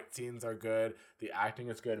 The fight scenes are good. The acting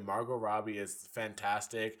is good. Margot Robbie is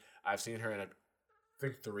fantastic. I've seen her in I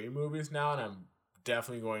think 3 movies now, and I'm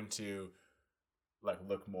definitely going to like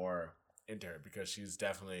look more into her because she's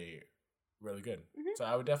definitely really good. Mm-hmm. So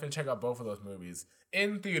I would definitely check out both of those movies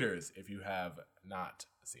in theaters if you have not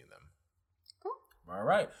seen them. Cool. All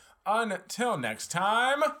right. Until next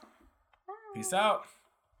time. Bye. Peace out.